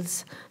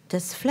worlds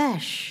does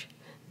flesh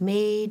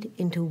made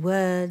into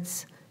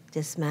words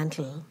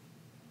dismantle?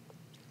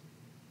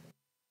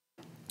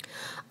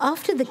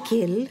 After the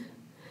kill,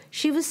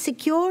 she was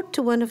secured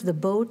to one of the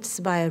boats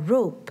by a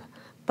rope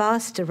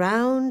passed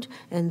around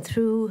and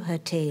through her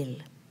tail.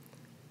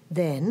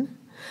 Then,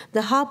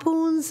 the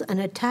harpoons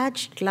and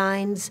attached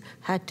lines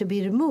had to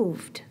be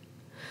removed.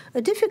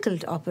 A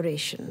difficult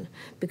operation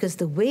because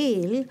the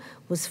whale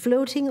was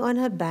floating on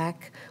her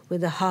back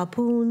with the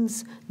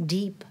harpoons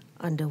deep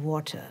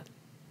underwater.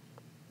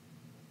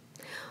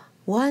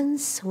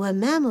 Once were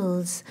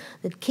mammals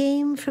that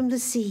came from the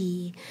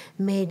sea,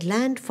 made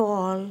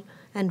landfall,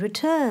 and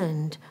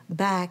returned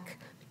back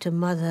to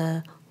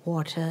Mother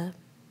Water.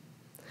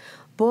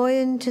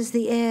 Buoyant as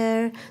the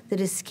air that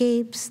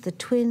escapes the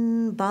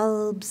twin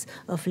bulbs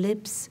of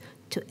lips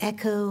to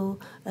echo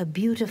a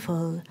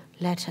beautiful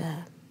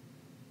letter.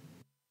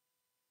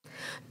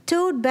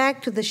 Towed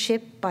back to the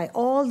ship by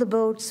all the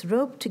boats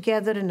roped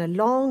together in a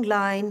long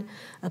line,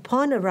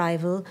 upon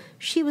arrival,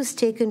 she was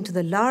taken to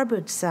the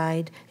larboard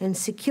side and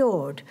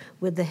secured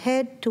with the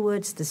head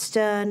towards the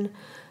stern,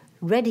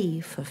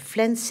 ready for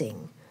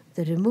flensing,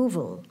 the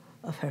removal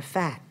of her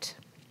fat.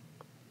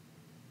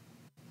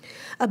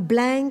 A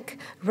blank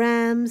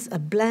rams a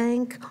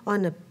blank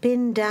on a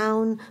pin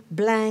down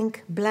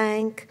blank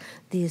blank.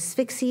 The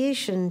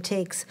asphyxiation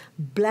takes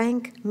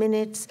blank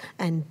minutes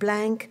and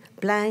blank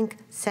blank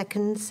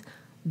seconds.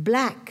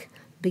 Black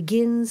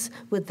begins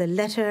with the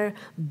letter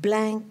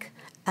blank,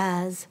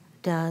 as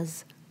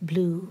does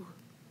blue.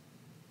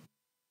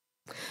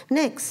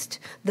 Next,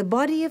 the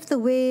body of the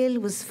whale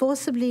was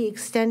forcibly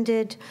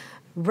extended,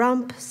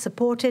 rump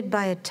supported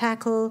by a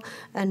tackle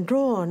and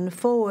drawn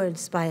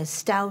forwards by a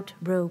stout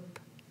rope.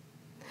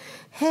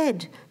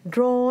 Head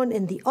drawn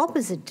in the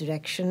opposite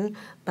direction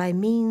by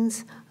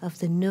means of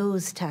the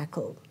nose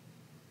tackle.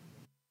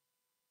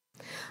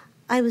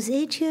 I was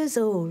 8 years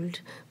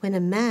old when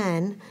a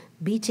man,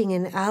 beating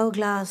an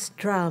hourglass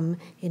drum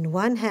in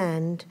one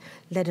hand,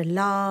 led a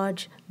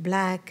large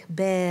black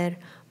bear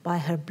by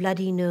her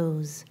bloody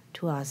nose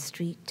to our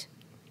street.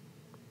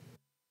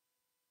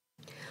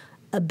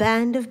 A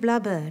band of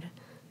blubber,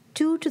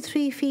 2 to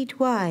 3 feet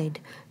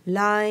wide,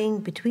 lying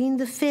between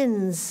the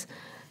fins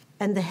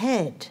and the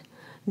head,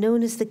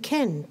 known as the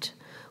Kent,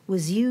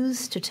 was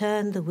used to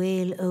turn the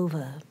whale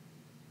over.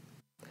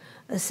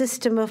 A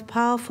system of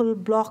powerful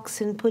blocks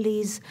and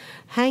pulleys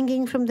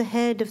hanging from the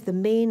head of the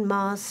main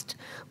mast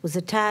was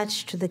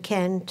attached to the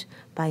Kent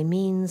by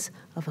means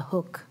of a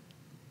hook.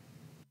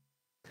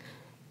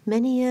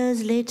 Many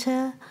years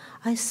later,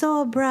 I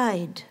saw a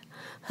bride,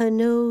 her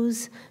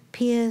nose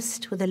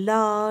pierced with a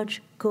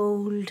large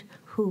gold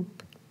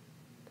hoop.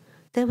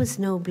 There was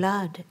no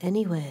blood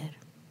anywhere.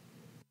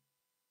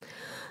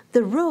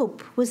 The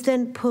rope was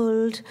then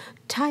pulled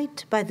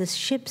tight by the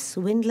ship's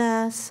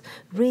windlass,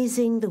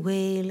 raising the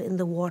whale in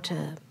the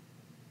water.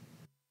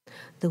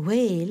 The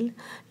whale,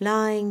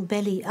 lying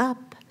belly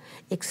up,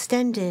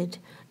 extended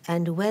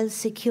and well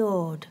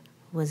secured,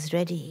 was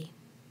ready.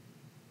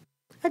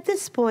 At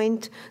this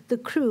point, the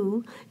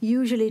crew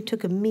usually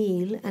took a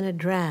meal and a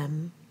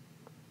dram.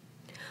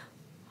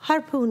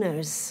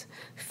 Harpooners,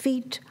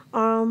 feet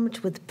armed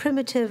with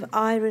primitive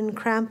iron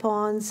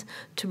crampons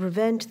to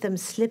prevent them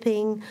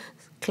slipping,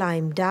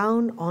 climbed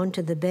down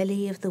onto the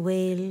belly of the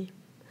whale.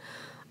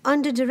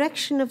 Under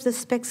direction of the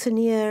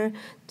specksioneer,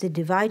 they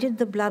divided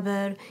the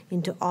blubber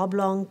into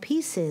oblong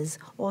pieces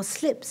or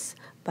slips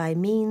by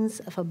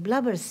means of a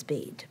blubber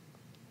spade.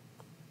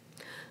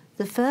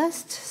 The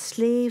first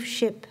slave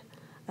ship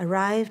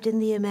arrived in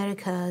the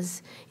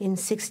Americas in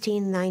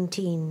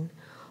 1619,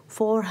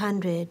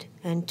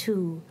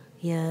 402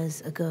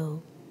 years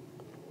ago.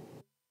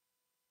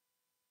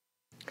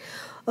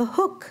 A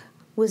hook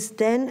was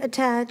then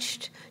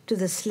attached to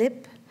the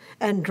slip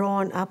and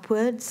drawn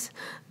upwards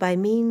by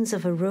means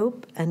of a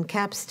rope and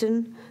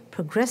capstan,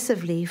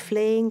 progressively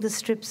flaying the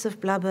strips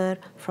of blubber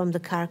from the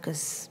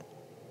carcass.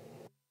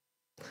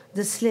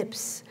 The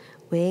slips,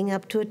 weighing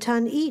up to a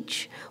ton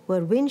each,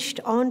 were winched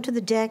onto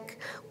the deck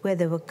where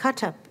they were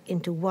cut up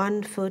into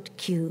 1-foot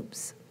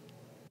cubes.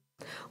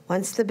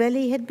 Once the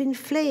belly had been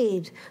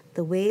flayed,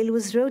 the whale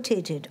was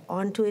rotated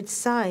onto its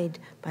side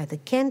by the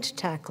Kent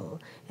tackle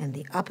and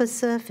the upper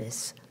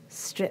surface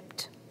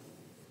stripped.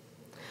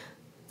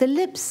 The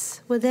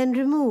lips were then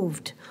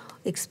removed,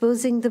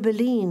 exposing the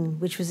baleen,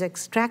 which was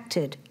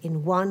extracted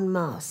in one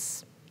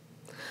mass.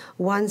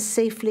 Once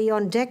safely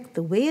on deck,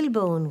 the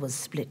whalebone was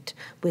split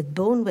with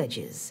bone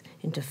wedges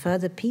into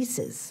further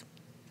pieces.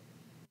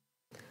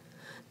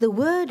 The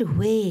word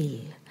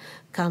whale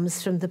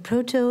comes from the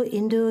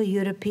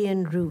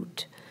Proto-Indo-European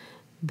root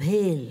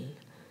bhel,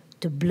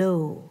 to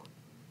blow,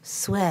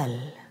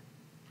 swell.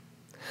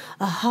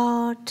 A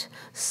heart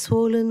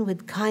swollen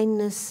with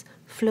kindness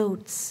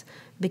floats,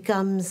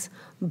 becomes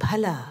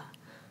bhala,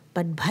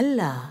 but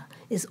bhalla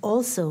is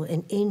also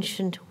an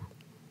ancient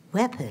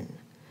weapon,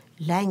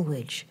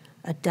 language,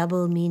 a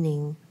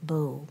double-meaning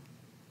bow.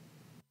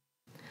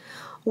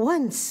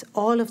 Once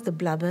all of the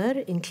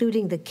blubber,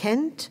 including the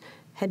Kent,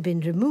 had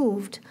been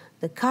removed,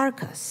 the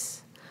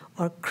carcass,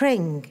 or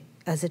kreng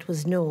as it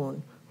was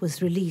known,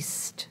 was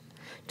released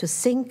to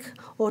sink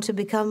or to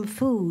become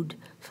food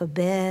for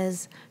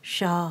bears,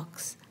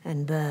 sharks,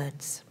 and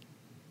birds.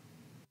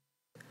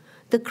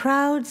 The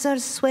crowds are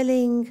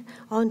swelling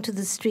onto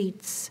the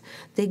streets.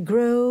 They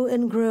grow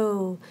and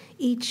grow,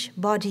 each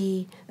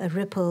body a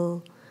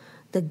ripple.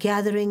 The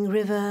gathering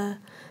river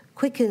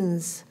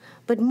quickens,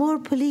 but more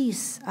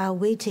police are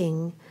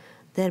waiting,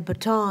 their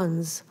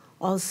batons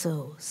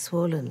also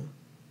swollen.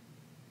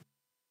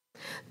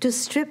 To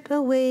strip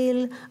a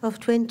whale of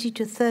 20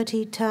 to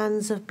 30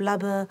 tons of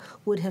blubber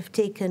would have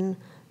taken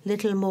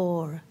little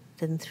more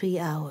than 3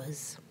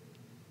 hours.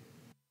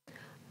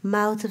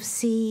 Mouth of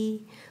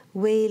sea,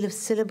 whale of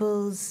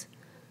syllables,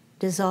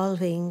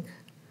 dissolving,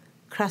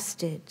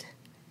 crusted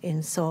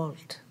in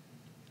salt.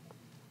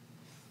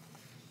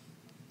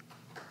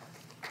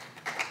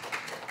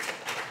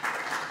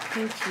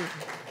 Thank you.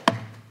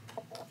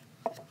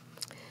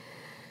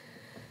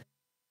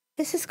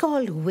 This is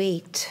called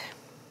weight.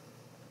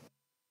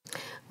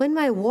 When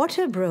my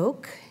water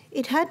broke,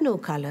 it had no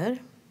color,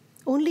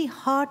 only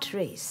heart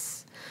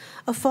race,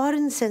 a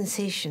foreign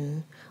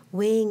sensation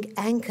weighing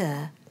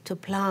anchor to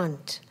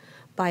plant,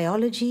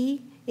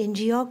 biology in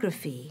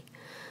geography,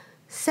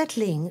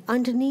 settling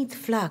underneath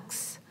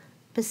flux,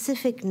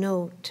 Pacific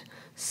note,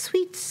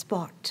 sweet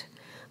spot,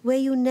 where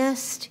you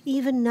nest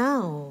even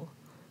now,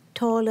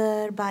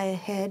 taller by a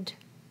head.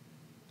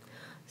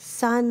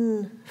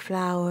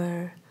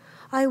 Sunflower,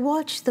 I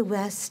watch the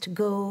west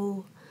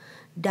go,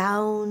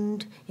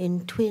 downed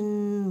in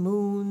twin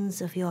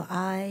moons of your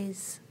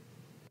eyes.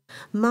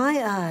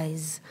 My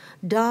eyes,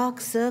 dark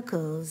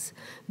circles,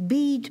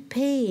 bead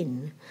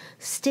pain,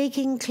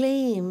 staking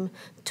claim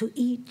to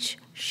each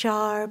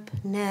sharp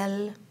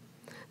knell,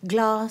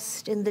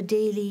 glassed in the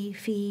daily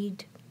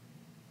feed.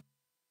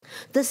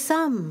 The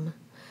sum,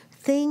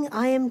 thing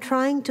I am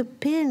trying to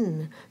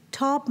pin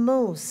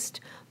topmost,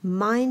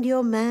 mind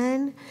your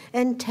man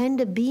and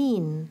tend a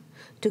bean,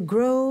 to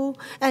grow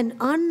and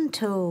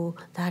untow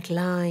that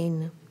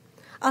line.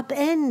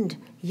 Upend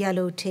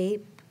yellow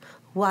tape,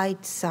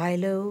 white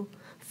silo,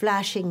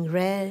 flashing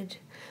red,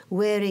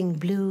 wearing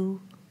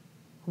blue,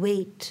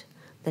 weight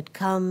that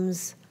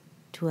comes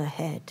to a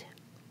head.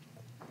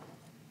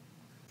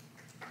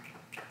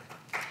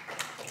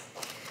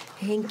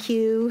 Thank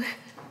you.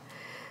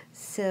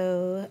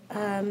 So,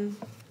 let's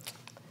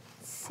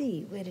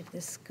see, where did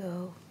this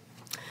go?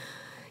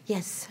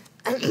 Yes.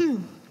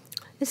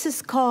 This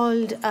is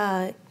called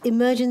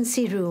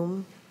emergency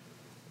room.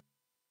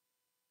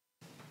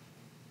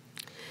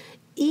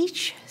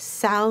 Each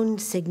sound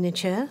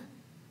signature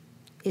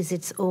is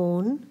its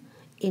own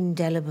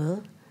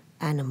indelible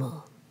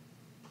animal.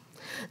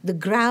 The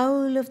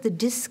growl of the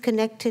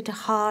disconnected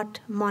heart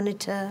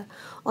monitor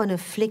on a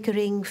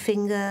flickering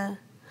finger,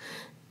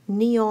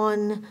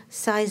 neon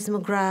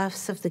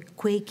seismographs of the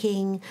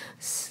quaking,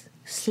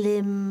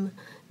 slim,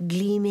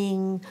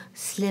 gleaming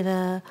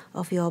sliver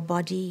of your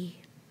body.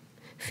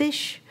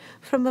 Fish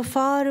from a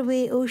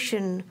faraway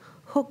ocean,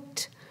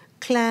 hooked,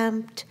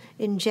 clamped,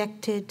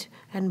 injected,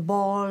 and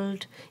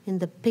balled in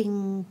the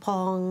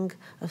ping-pong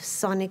of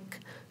sonic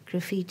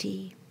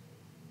graffiti.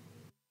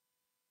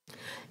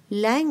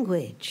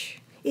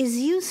 Language is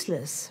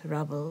useless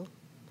rubble.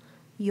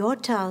 Your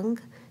tongue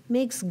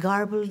makes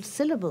garbled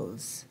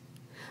syllables.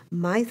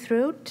 My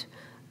throat,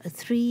 a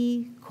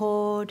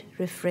 3-chord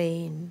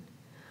refrain.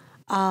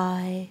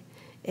 I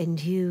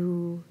and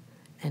you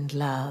and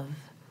love,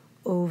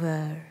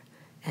 over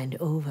and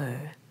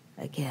over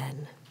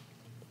again.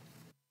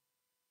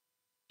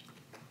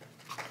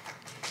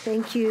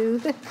 Thank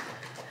you.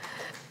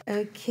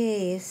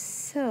 Okay,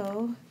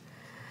 so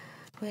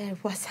where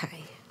was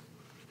I?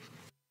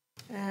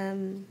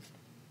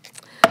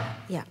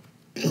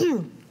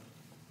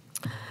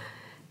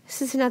 This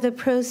This is another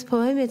prose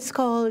poem. It's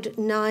called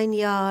 9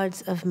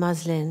 Yards of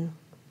Muslin.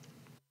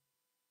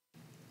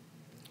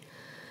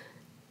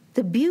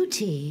 The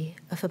beauty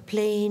of a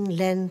plain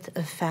length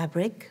of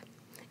fabric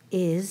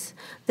is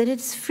that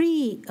it's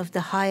free of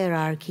the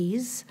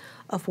hierarchies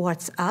of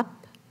what's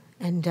up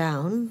and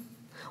down,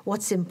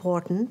 what's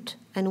important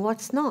and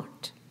what's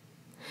not.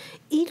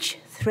 Each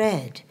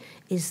thread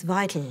is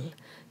vital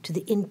to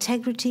the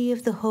integrity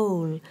of the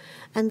whole,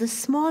 and the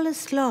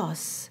smallest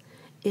loss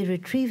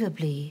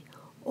irretrievably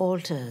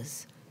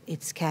alters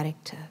its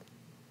character.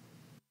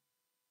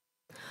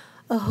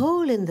 A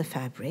hole in the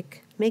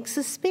fabric makes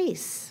a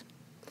space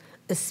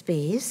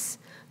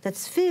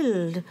that's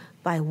filled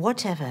by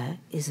whatever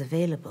is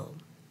available.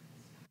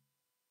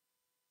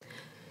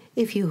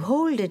 If you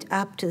hold it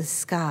up to the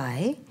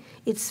sky,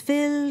 it's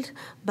filled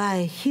by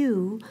a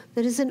hue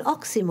that is an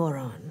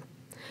oxymoron,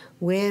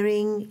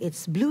 wearing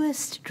its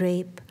bluest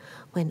drape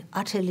when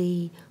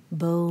utterly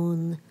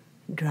bone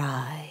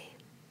dry.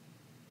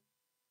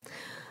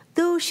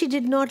 Though she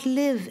did not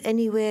live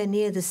anywhere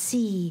near the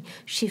sea,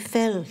 she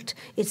felt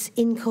its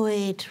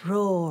inchoate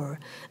roar,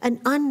 an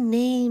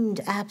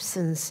unnamed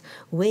absence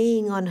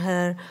weighing on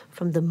her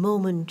from the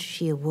moment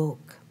she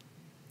awoke.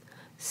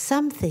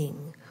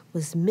 Something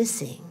was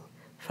missing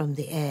from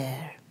the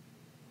air.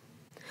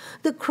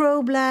 The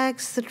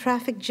crowblacks, the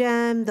traffic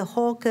jam, the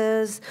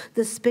hawkers,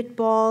 the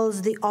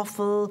spitballs, the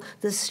offal,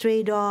 the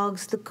stray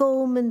dogs, the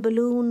comb and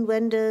balloon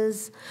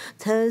vendors,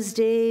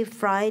 Thursday,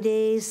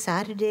 Friday,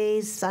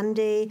 Saturday,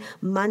 Sunday,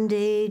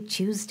 Monday,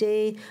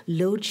 Tuesday,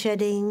 load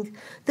shedding,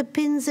 the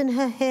pins in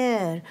her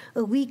hair,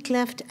 a weak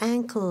left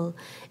ankle,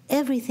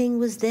 everything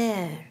was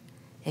there,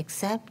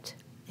 except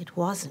it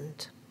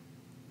wasn't.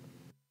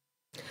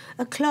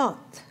 A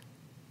cloth,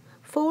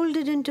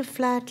 folded into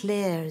flat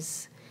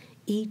layers,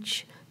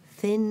 each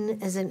thin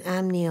as an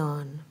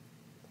amnion.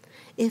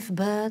 If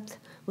birth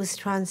was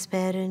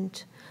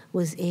transparent,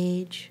 was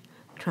age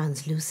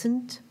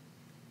translucent?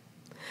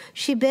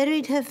 She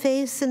buried her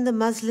face in the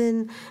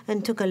muslin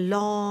and took a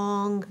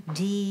long,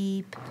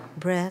 deep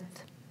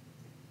breath.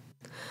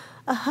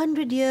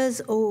 100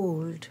 years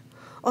old,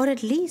 or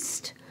at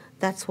least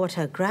that's what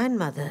her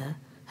grandmother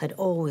had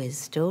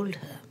always told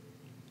her.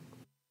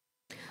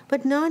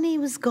 But Nani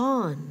was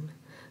gone,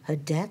 her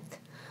death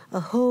a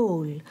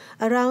hole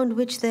around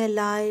which their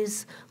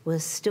lives were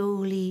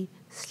slowly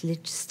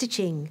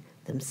stitching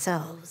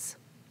themselves.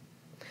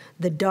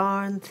 The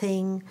darn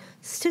thing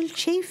still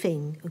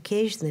chafing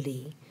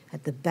occasionally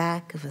at the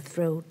back of a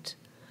throat,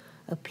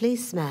 a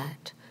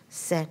placemat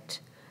set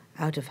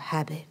out of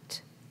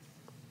habit.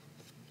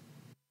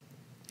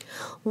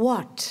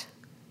 What,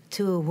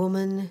 to a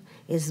woman,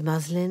 is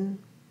muslin,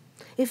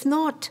 if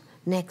not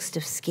next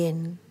of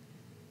skin?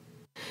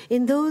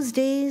 In those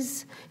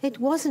days, it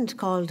wasn't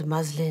called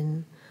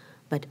muslin,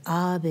 but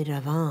abe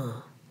ravin,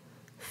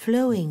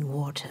 flowing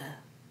water.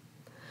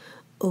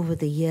 Over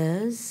the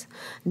years,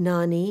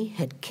 Nani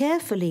had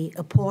carefully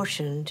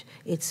apportioned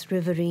its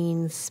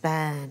riverine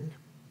span.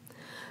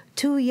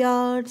 2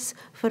 yards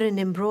for an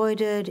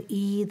embroidered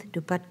Eid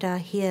dupatta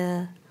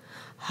here,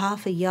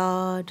 half a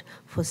yard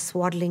for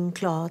swaddling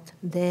cloth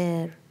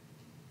there.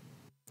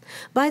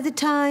 By the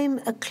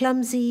time a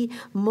clumsy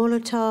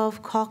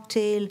Molotov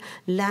cocktail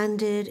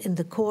landed in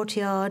the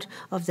courtyard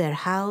of their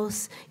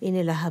house in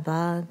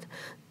Allahabad,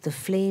 the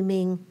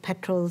flaming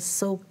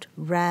petrol-soaked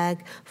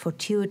rag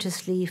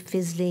fortuitously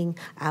fizzling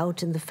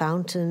out in the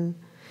fountain,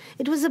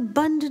 it was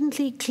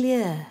abundantly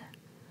clear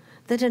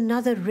that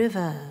another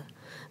river,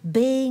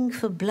 baying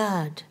for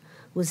blood,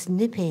 was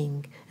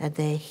nipping at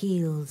their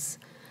heels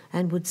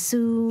and would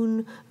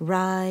soon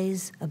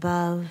rise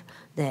above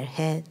their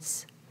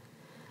heads,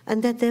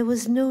 and that there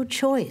was no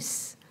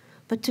choice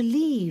but to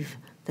leave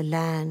the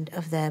land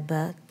of their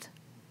birth.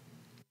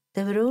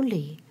 There were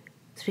only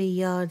 3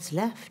 yards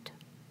left.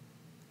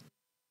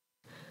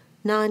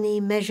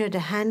 Nani measured a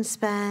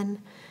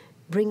handspan,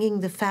 bringing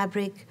the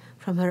fabric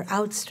from her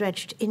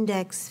outstretched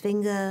index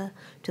finger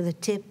to the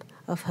tip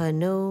of her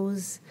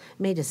nose,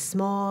 made a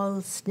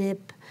small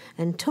snip,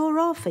 and tore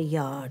off a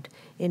yard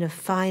in a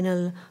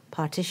final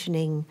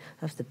partitioning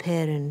of the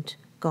parent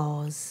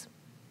gauze.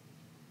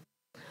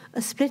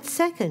 A split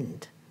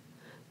second,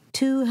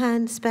 2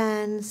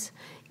 handspans,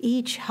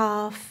 each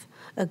half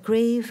a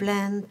grave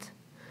length,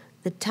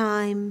 the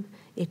time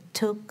it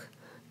took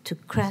to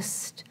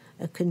crest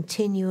a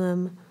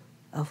continuum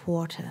of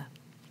water.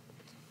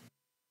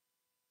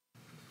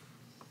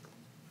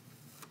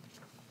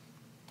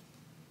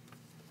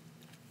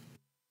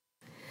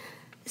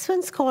 This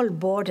one's called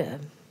Border.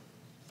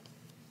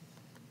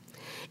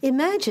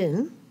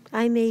 Imagine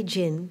I made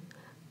gin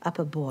up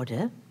a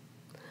border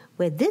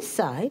where this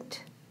side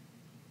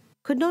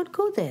could not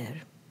go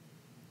there,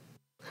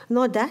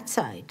 nor that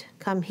side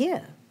come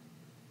here.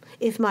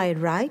 If my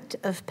rite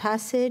of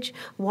passage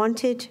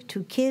wanted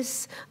to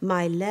kiss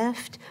my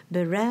left,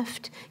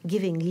 bereft,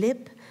 giving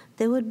lip,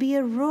 there would be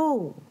a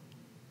row.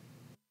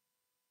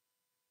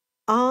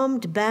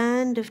 Armed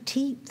band of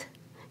teeth,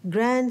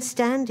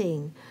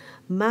 grandstanding,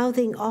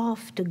 mouthing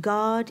off to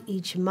guard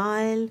each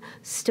mile,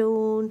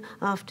 stone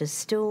after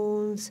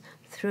stone's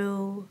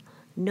throw,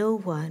 no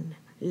one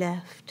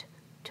left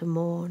to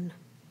mourn.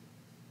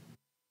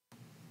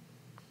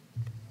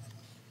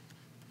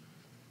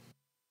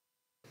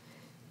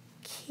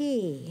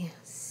 Okay,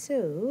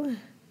 so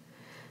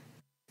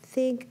I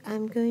think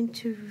I'm going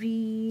to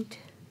read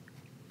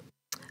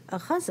a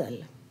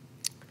ghazal.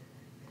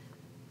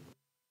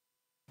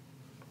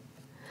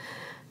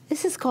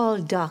 This is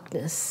called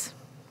Darkness,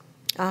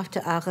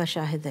 after Agha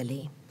Shahid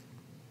Ali.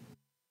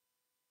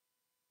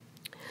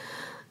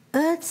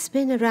 Earth's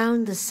been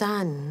around the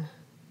sun,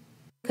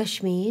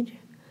 Kashmir,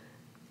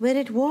 where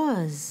it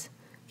was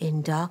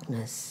in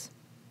darkness,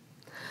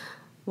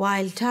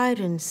 while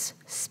tyrants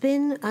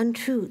spin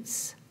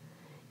untruths,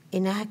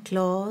 enact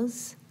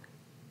laws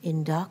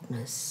in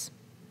darkness.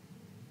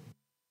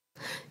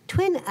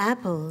 Twin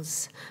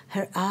apples,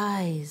 her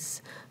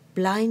eyes,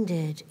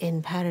 blinded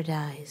in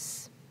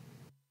paradise.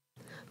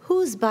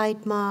 Whose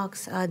bite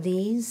marks are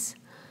these?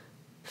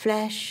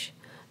 Flesh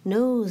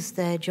knows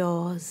their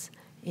jaws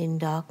in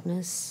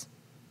darkness.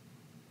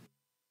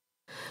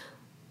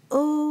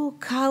 Oh,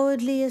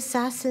 cowardly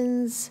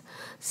assassins,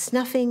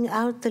 snuffing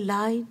out the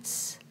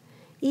lights,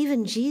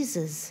 even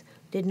Jesus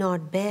did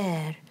not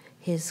bear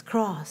his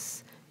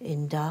cross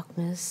in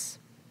darkness.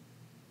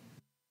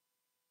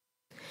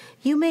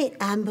 You may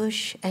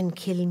ambush and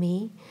kill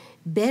me,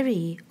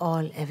 bury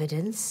all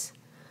evidence,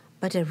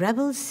 but a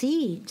rebel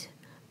seed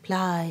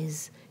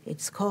plies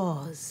its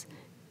cause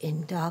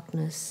in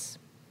darkness.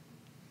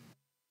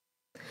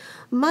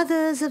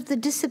 Mothers of the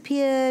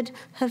disappeared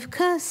have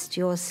cursed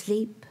your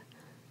sleep.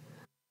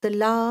 The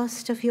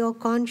last of your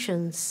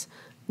conscience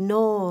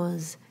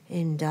gnaws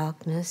in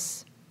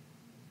darkness.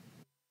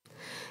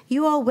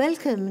 You are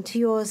welcome to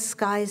your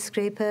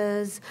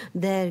skyscrapers,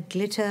 their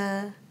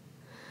glitter.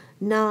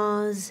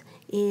 Naz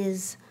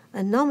is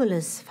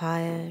anomalous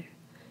fire.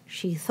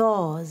 She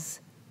thaws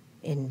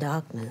in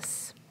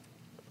darkness.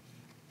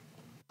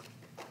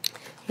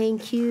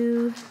 Thank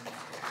you.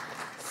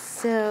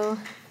 So,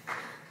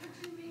 could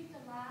you read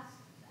the last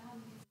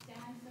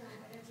stanza or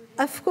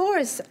whatever? Of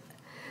course. It's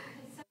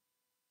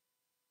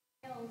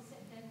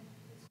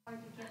hard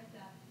to get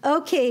that.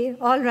 Okay,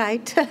 all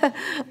right.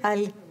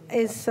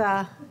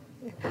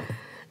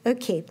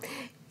 Okay.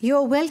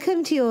 You're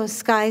welcome to your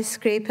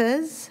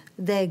skyscrapers,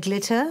 their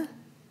glitter.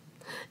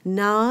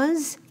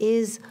 Naz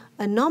is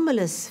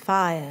anomalous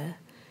fire.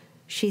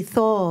 She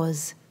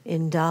thaws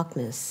in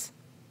darkness.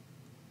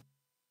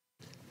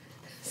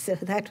 So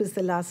that was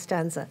the last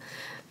stanza.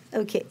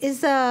 Okay,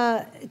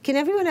 can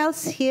everyone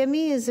else hear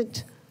me? Is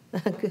it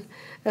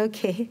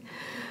okay?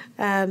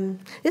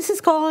 This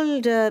is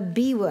called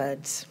B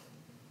words.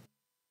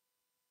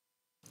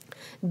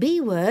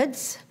 B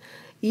words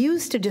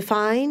used to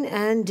define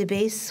and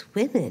debase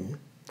women,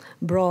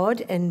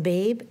 broad and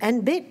babe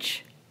and bitch.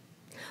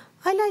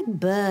 I like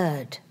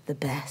bird the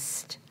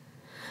best.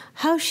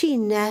 How she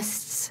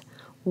nests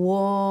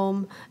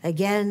warm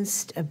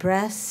against a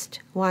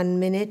breast 1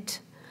 minute,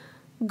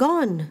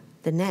 gone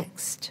the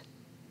next.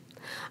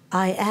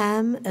 I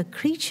am a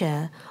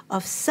creature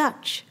of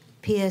such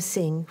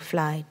piercing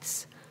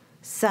flights,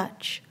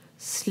 such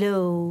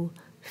slow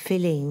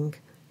filling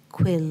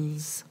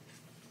quills.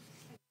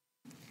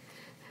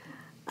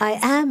 I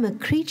am a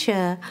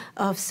creature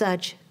of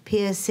such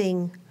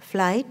piercing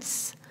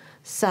flights,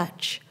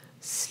 such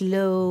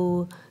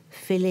slow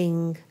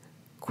filling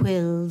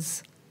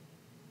quills.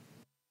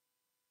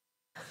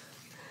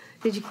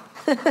 Did you?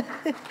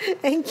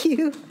 Thank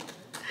you.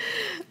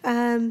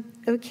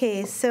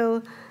 Okay,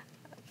 so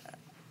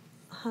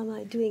how am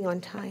I doing on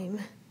time?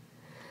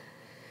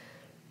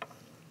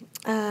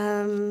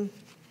 I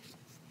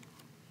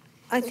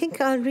think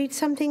I'll read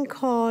something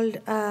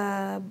called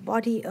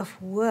Body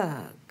of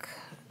Work.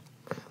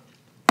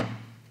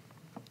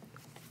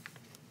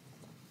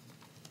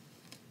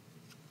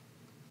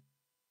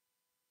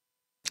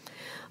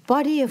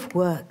 Body of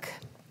Work,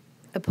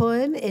 a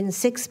poem in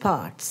 6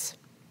 parts.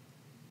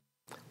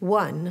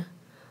 1.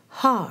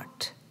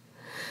 Heart.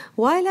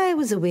 While I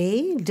was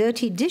away,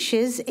 dirty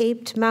dishes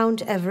aped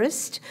Mount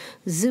Everest,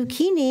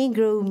 zucchini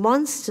grew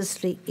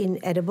monstrously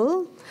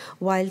inedible,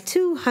 while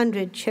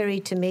 200 cherry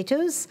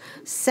tomatoes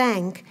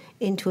sank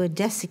into a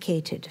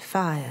desiccated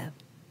fire.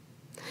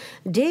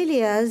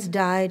 Dahlias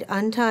died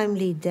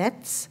untimely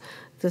deaths,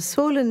 the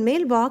swollen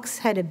mailbox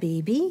had a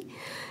baby,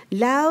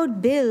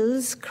 loud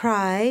bills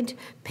cried,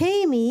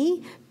 "Pay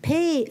me,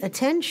 pay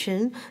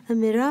attention," a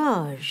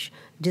mirage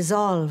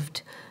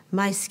dissolved.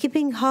 My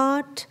skipping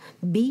heart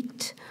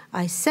beat,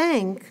 I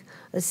sank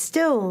a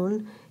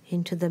stone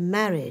into the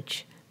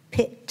marriage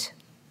pit.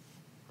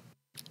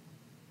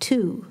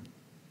 2.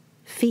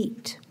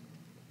 Feet.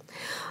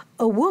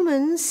 A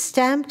woman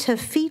stamped her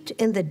feet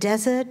in the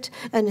desert,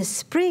 and a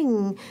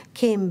spring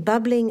came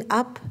bubbling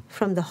up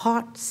from the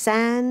hot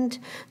sand,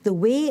 the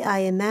way I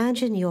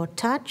imagine your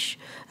touch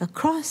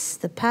across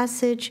the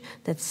passage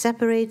that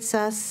separates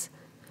us,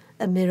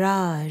 a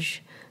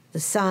mirage,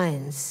 the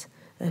science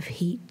of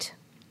heat.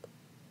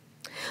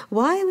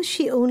 Why was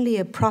she only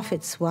a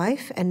prophet's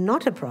wife and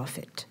not a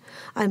prophet?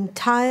 I'm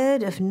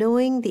tired of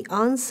knowing the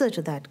answer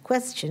to that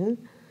question.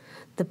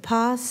 The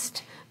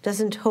past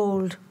doesn't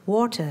hold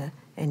water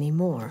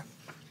anymore.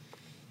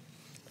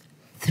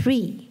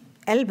 3.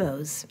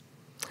 Elbows.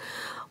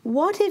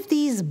 What if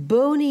these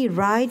bony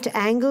right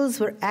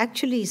angles were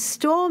actually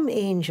storm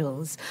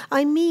angels?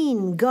 I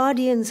mean,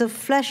 guardians of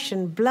flesh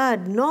and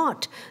blood,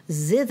 not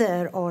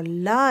zither or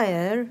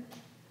lyre.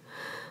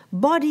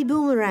 Body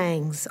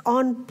boomerangs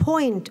on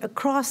point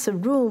across a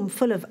room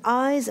full of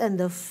eyes and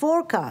the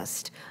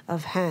forecast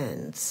of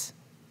hands.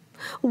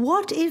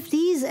 What if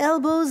these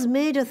elbows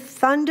made a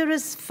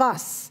thunderous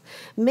fuss,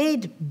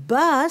 made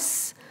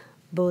bus,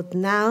 both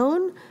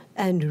noun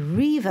and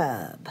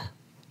reverb?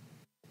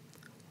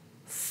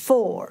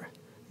 4.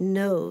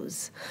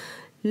 Nose.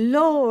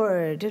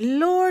 Lord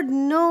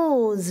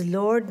knows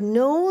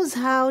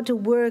how to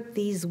work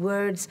these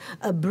words,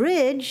 a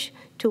bridge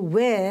to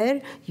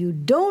where you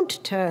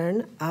don't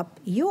turn up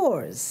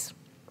yours.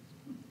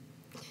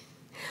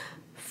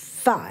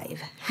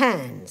 5.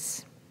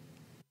 Hands.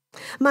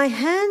 My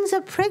hands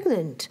are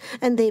pregnant,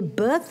 and they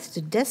birthed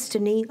the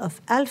destiny of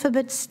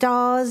alphabet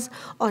stars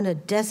on a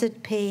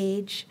desert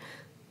page.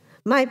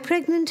 My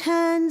pregnant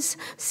hands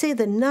say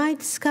the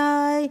night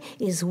sky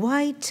is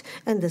white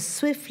and the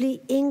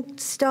swiftly inked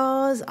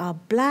stars are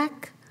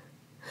black.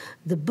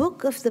 The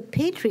book of the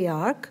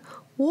patriarch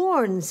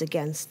warns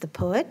against the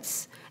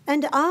poets,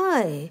 and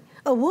I,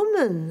 a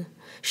woman,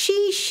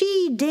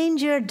 she,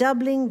 danger,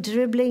 dabbling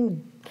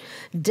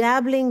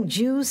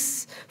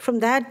juice from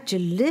that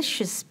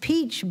delicious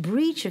peach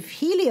breach of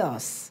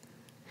Helios.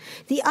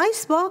 The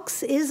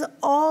icebox is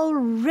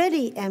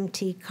already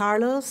empty,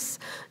 Carlos.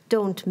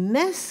 Don't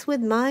mess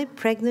with my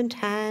pregnant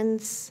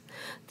hands.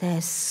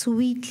 They're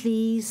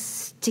sweetly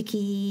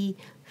sticky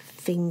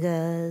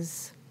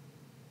fingers.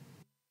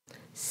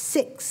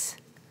 6.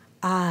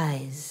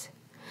 Eyes.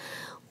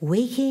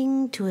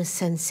 Waking to a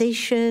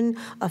sensation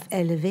of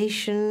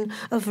elevation,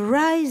 of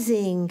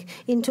rising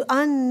into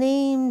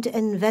unnamed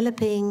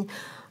enveloping,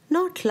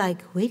 not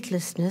like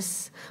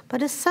weightlessness,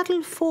 but a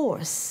subtle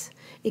force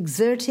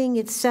exerting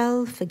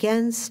itself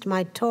against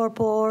my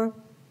torpor.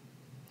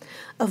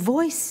 A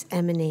voice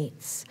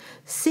emanates,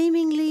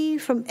 seemingly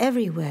from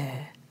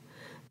everywhere.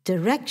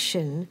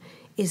 Direction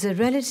is a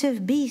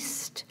relative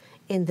beast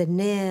in the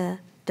near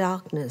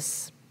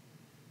darkness.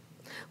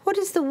 What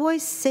is the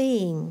voice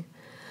saying?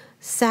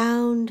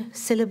 Sound,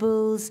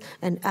 syllables,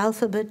 and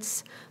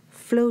alphabets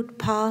float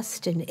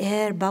past in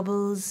air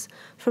bubbles.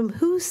 From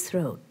whose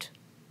throat?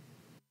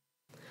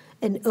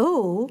 An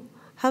O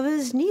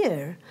hovers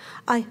near.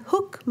 I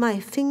hook my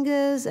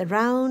fingers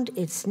around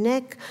its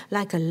neck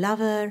like a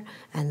lover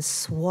and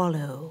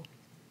swallow.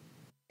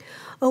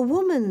 A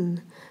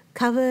woman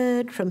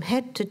covered from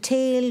head to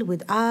tail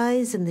with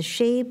eyes in the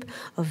shape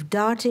of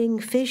darting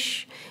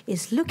fish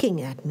is looking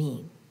at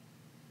me.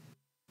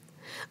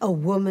 A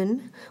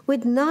woman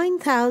with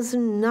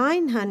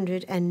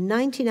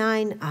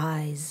 9,999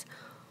 eyes,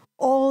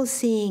 all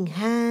seeing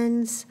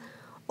hands,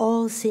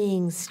 all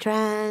seeing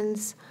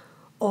strands,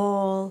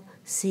 all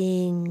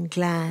seeing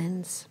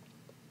glands.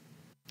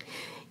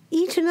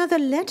 Eat another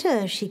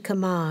letter, she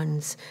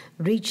commands,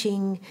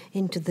 reaching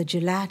into the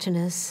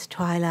gelatinous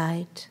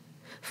twilight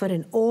for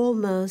an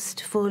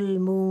almost full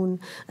moon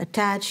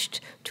attached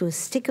to a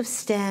stick of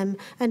stem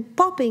and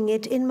popping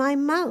it in my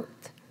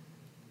mouth.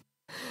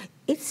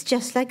 It's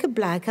just like a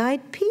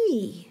black-eyed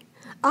pea.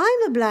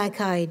 I'm a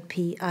black-eyed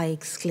pea, I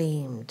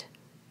exclaimed.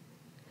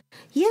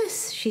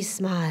 Yes, she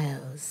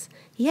smiles.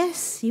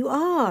 Yes, you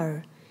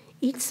are.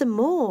 Eat some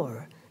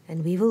more,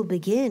 and we will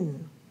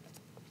begin.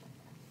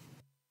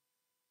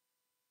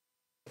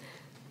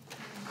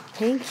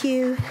 Thank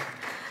you.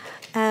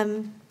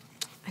 I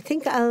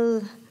think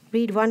I'll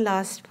read one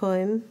last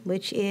poem,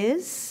 which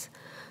is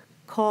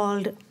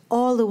called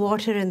All the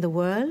Water in the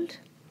World.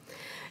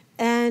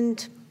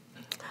 And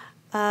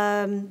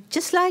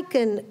just like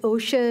an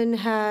ocean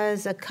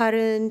has a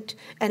current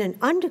and an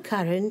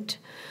undercurrent,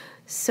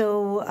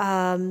 so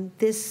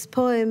this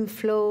poem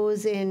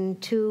flows in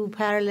two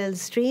parallel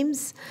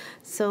streams.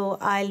 So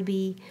I'll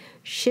be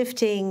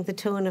shifting the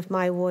tone of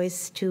my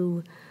voice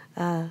to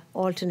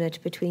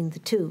alternate between the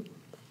two.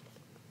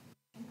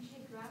 And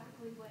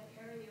geographically, what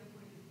area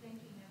were you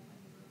thinking of when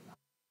you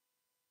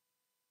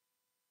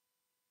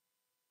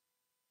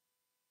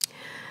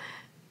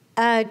wrote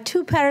that?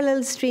 Two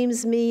parallel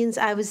streams means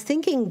I was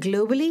thinking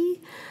globally.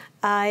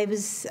 I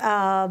was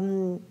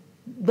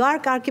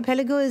Bark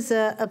Archipelago is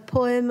a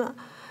poem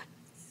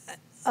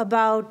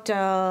about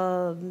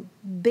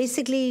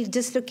basically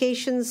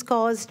dislocations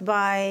caused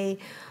by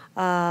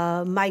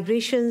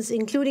migrations,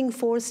 including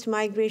forced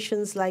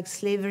migrations like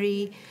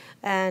slavery.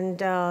 And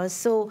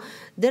so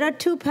there are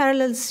two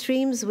parallel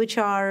streams which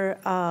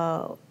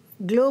are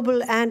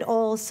global, and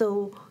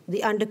also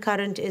the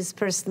undercurrent is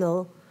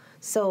personal.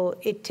 So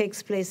it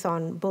takes place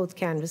on both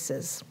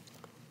canvases.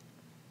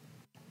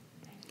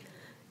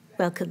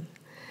 Welcome.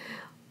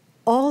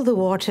 All the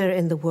water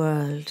in the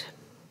world.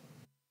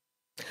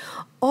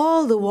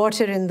 all the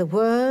water in the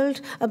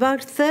world,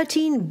 about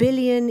 13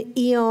 billion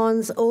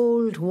eons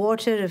old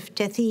water of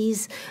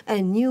Tethys,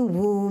 a new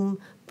womb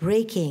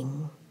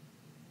breaking.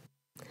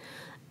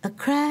 A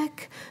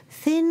crack,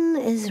 thin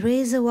as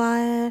razor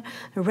wire,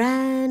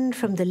 ran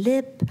from the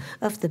lip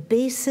of the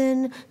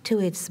basin to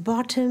its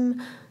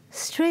bottom,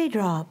 stray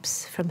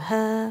drops from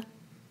her.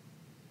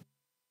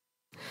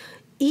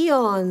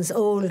 Eons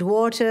old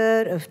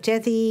water of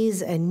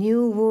Tethys, a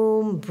new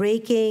womb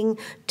breaking,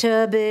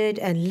 turbid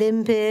and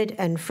limpid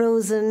and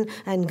frozen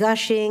and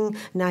gushing,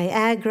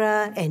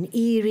 Niagara and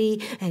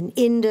Erie and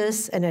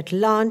Indus and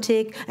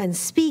Atlantic and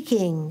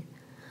speaking.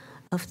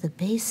 Of the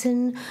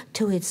basin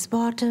to its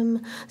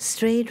bottom,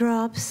 stray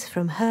drops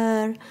from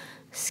her,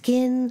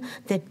 skin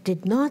that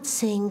did not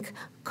sink,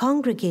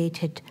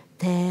 congregated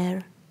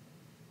there.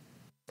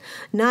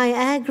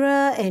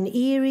 Niagara and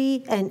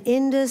Erie and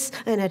Indus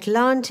and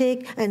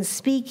Atlantic and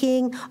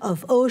speaking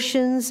of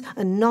oceans,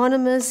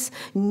 anonymous,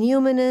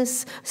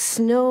 numinous,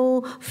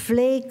 snow,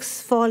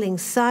 flakes falling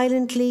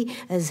silently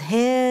as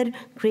hair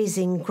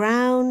grazing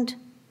ground.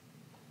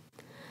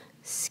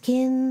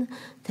 Skin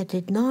that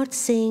did not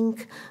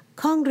sink,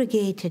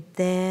 congregated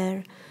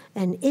there,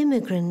 an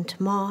immigrant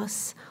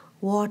moss,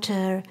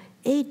 water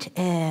ate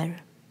air.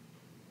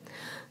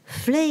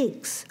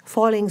 Flakes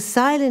falling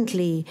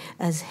silently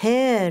as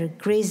hair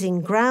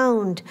grazing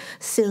ground,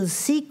 still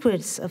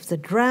secrets of the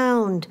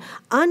drowned,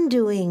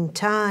 undoing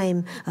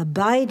time,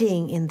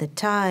 abiding in the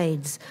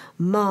tides,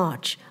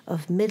 march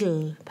of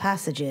middle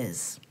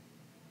passages.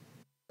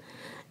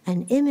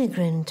 An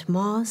immigrant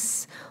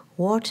moss,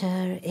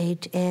 water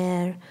ate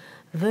air,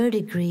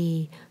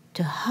 verdigris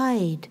to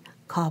hide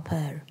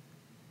copper.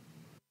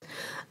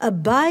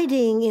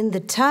 Abiding in the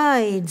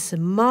tides,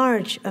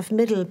 march of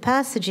middle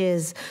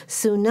passages,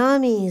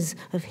 tsunamis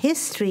of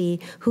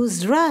history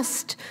whose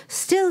rust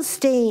still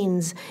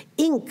stains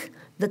ink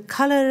the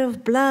color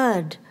of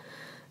blood.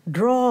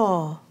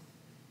 Draw.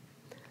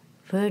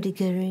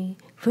 Verdigris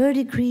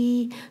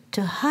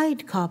to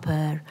hide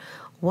copper,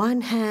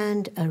 one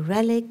hand a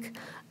relic,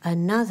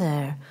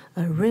 another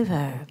a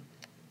river.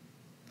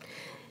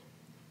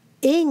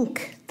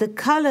 Ink the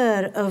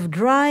color of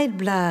dried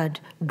blood,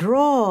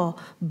 draw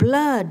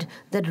blood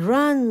that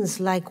runs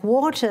like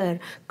water,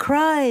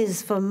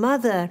 cries for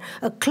mother,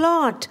 a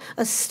clot,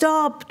 a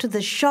stop to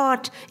the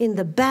shot in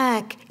the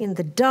back, in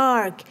the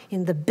dark,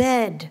 in the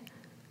bed.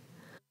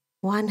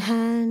 One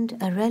hand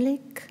a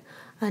relic,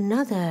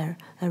 another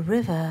a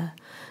river,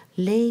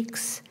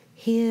 lakes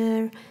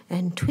here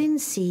and twin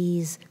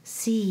seas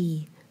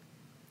sea.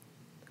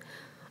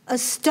 A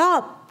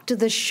stop to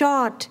the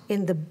shot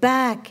in the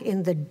back,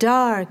 in the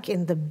dark,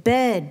 in the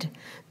bed.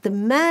 The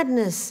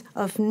madness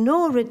of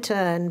no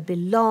return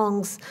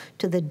belongs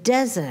to the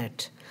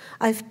desert.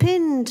 I've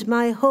pinned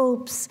my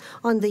hopes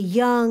on the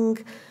young.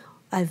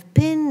 I've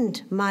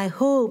pinned my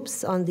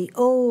hopes on the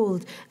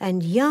old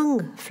and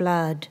young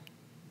flood.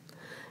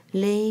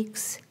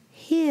 Lakes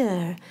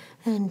here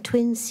and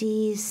twin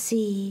seas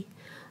sea.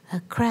 A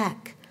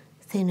crack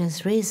thin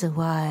as razor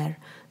wire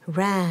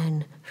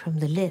ran from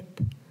the lip.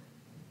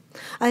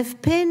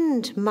 I've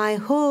pinned my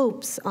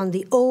hopes on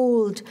the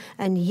old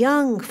and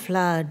young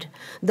flood,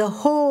 the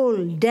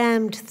whole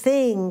damned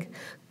thing.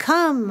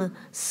 Come,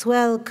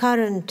 swell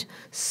current,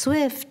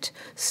 swift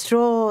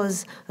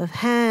straws of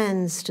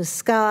hands to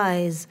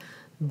skies,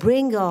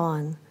 bring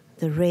on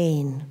the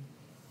rain.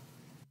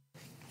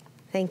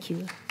 Thank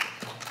you.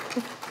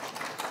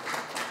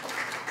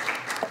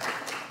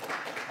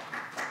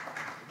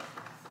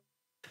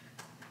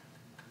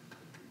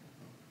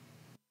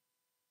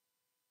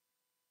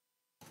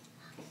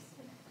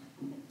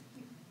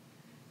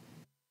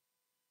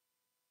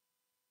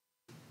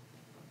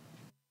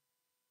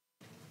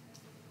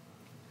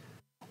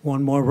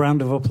 One more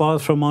round of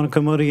applause for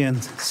Mody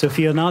and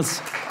Sophia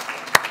Naz.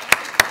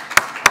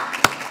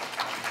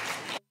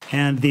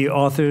 And the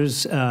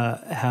authors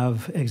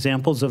have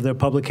examples of their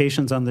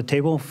publications on the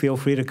table. Feel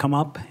free to come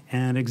up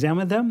and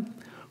examine them.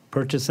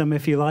 Purchase them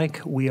if you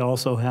like. We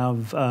also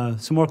have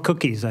some more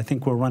cookies. I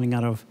think we're running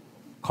out of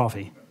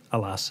coffee,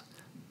 alas.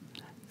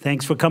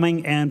 Thanks for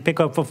coming, and pick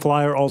up a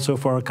flyer also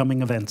for our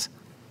coming events.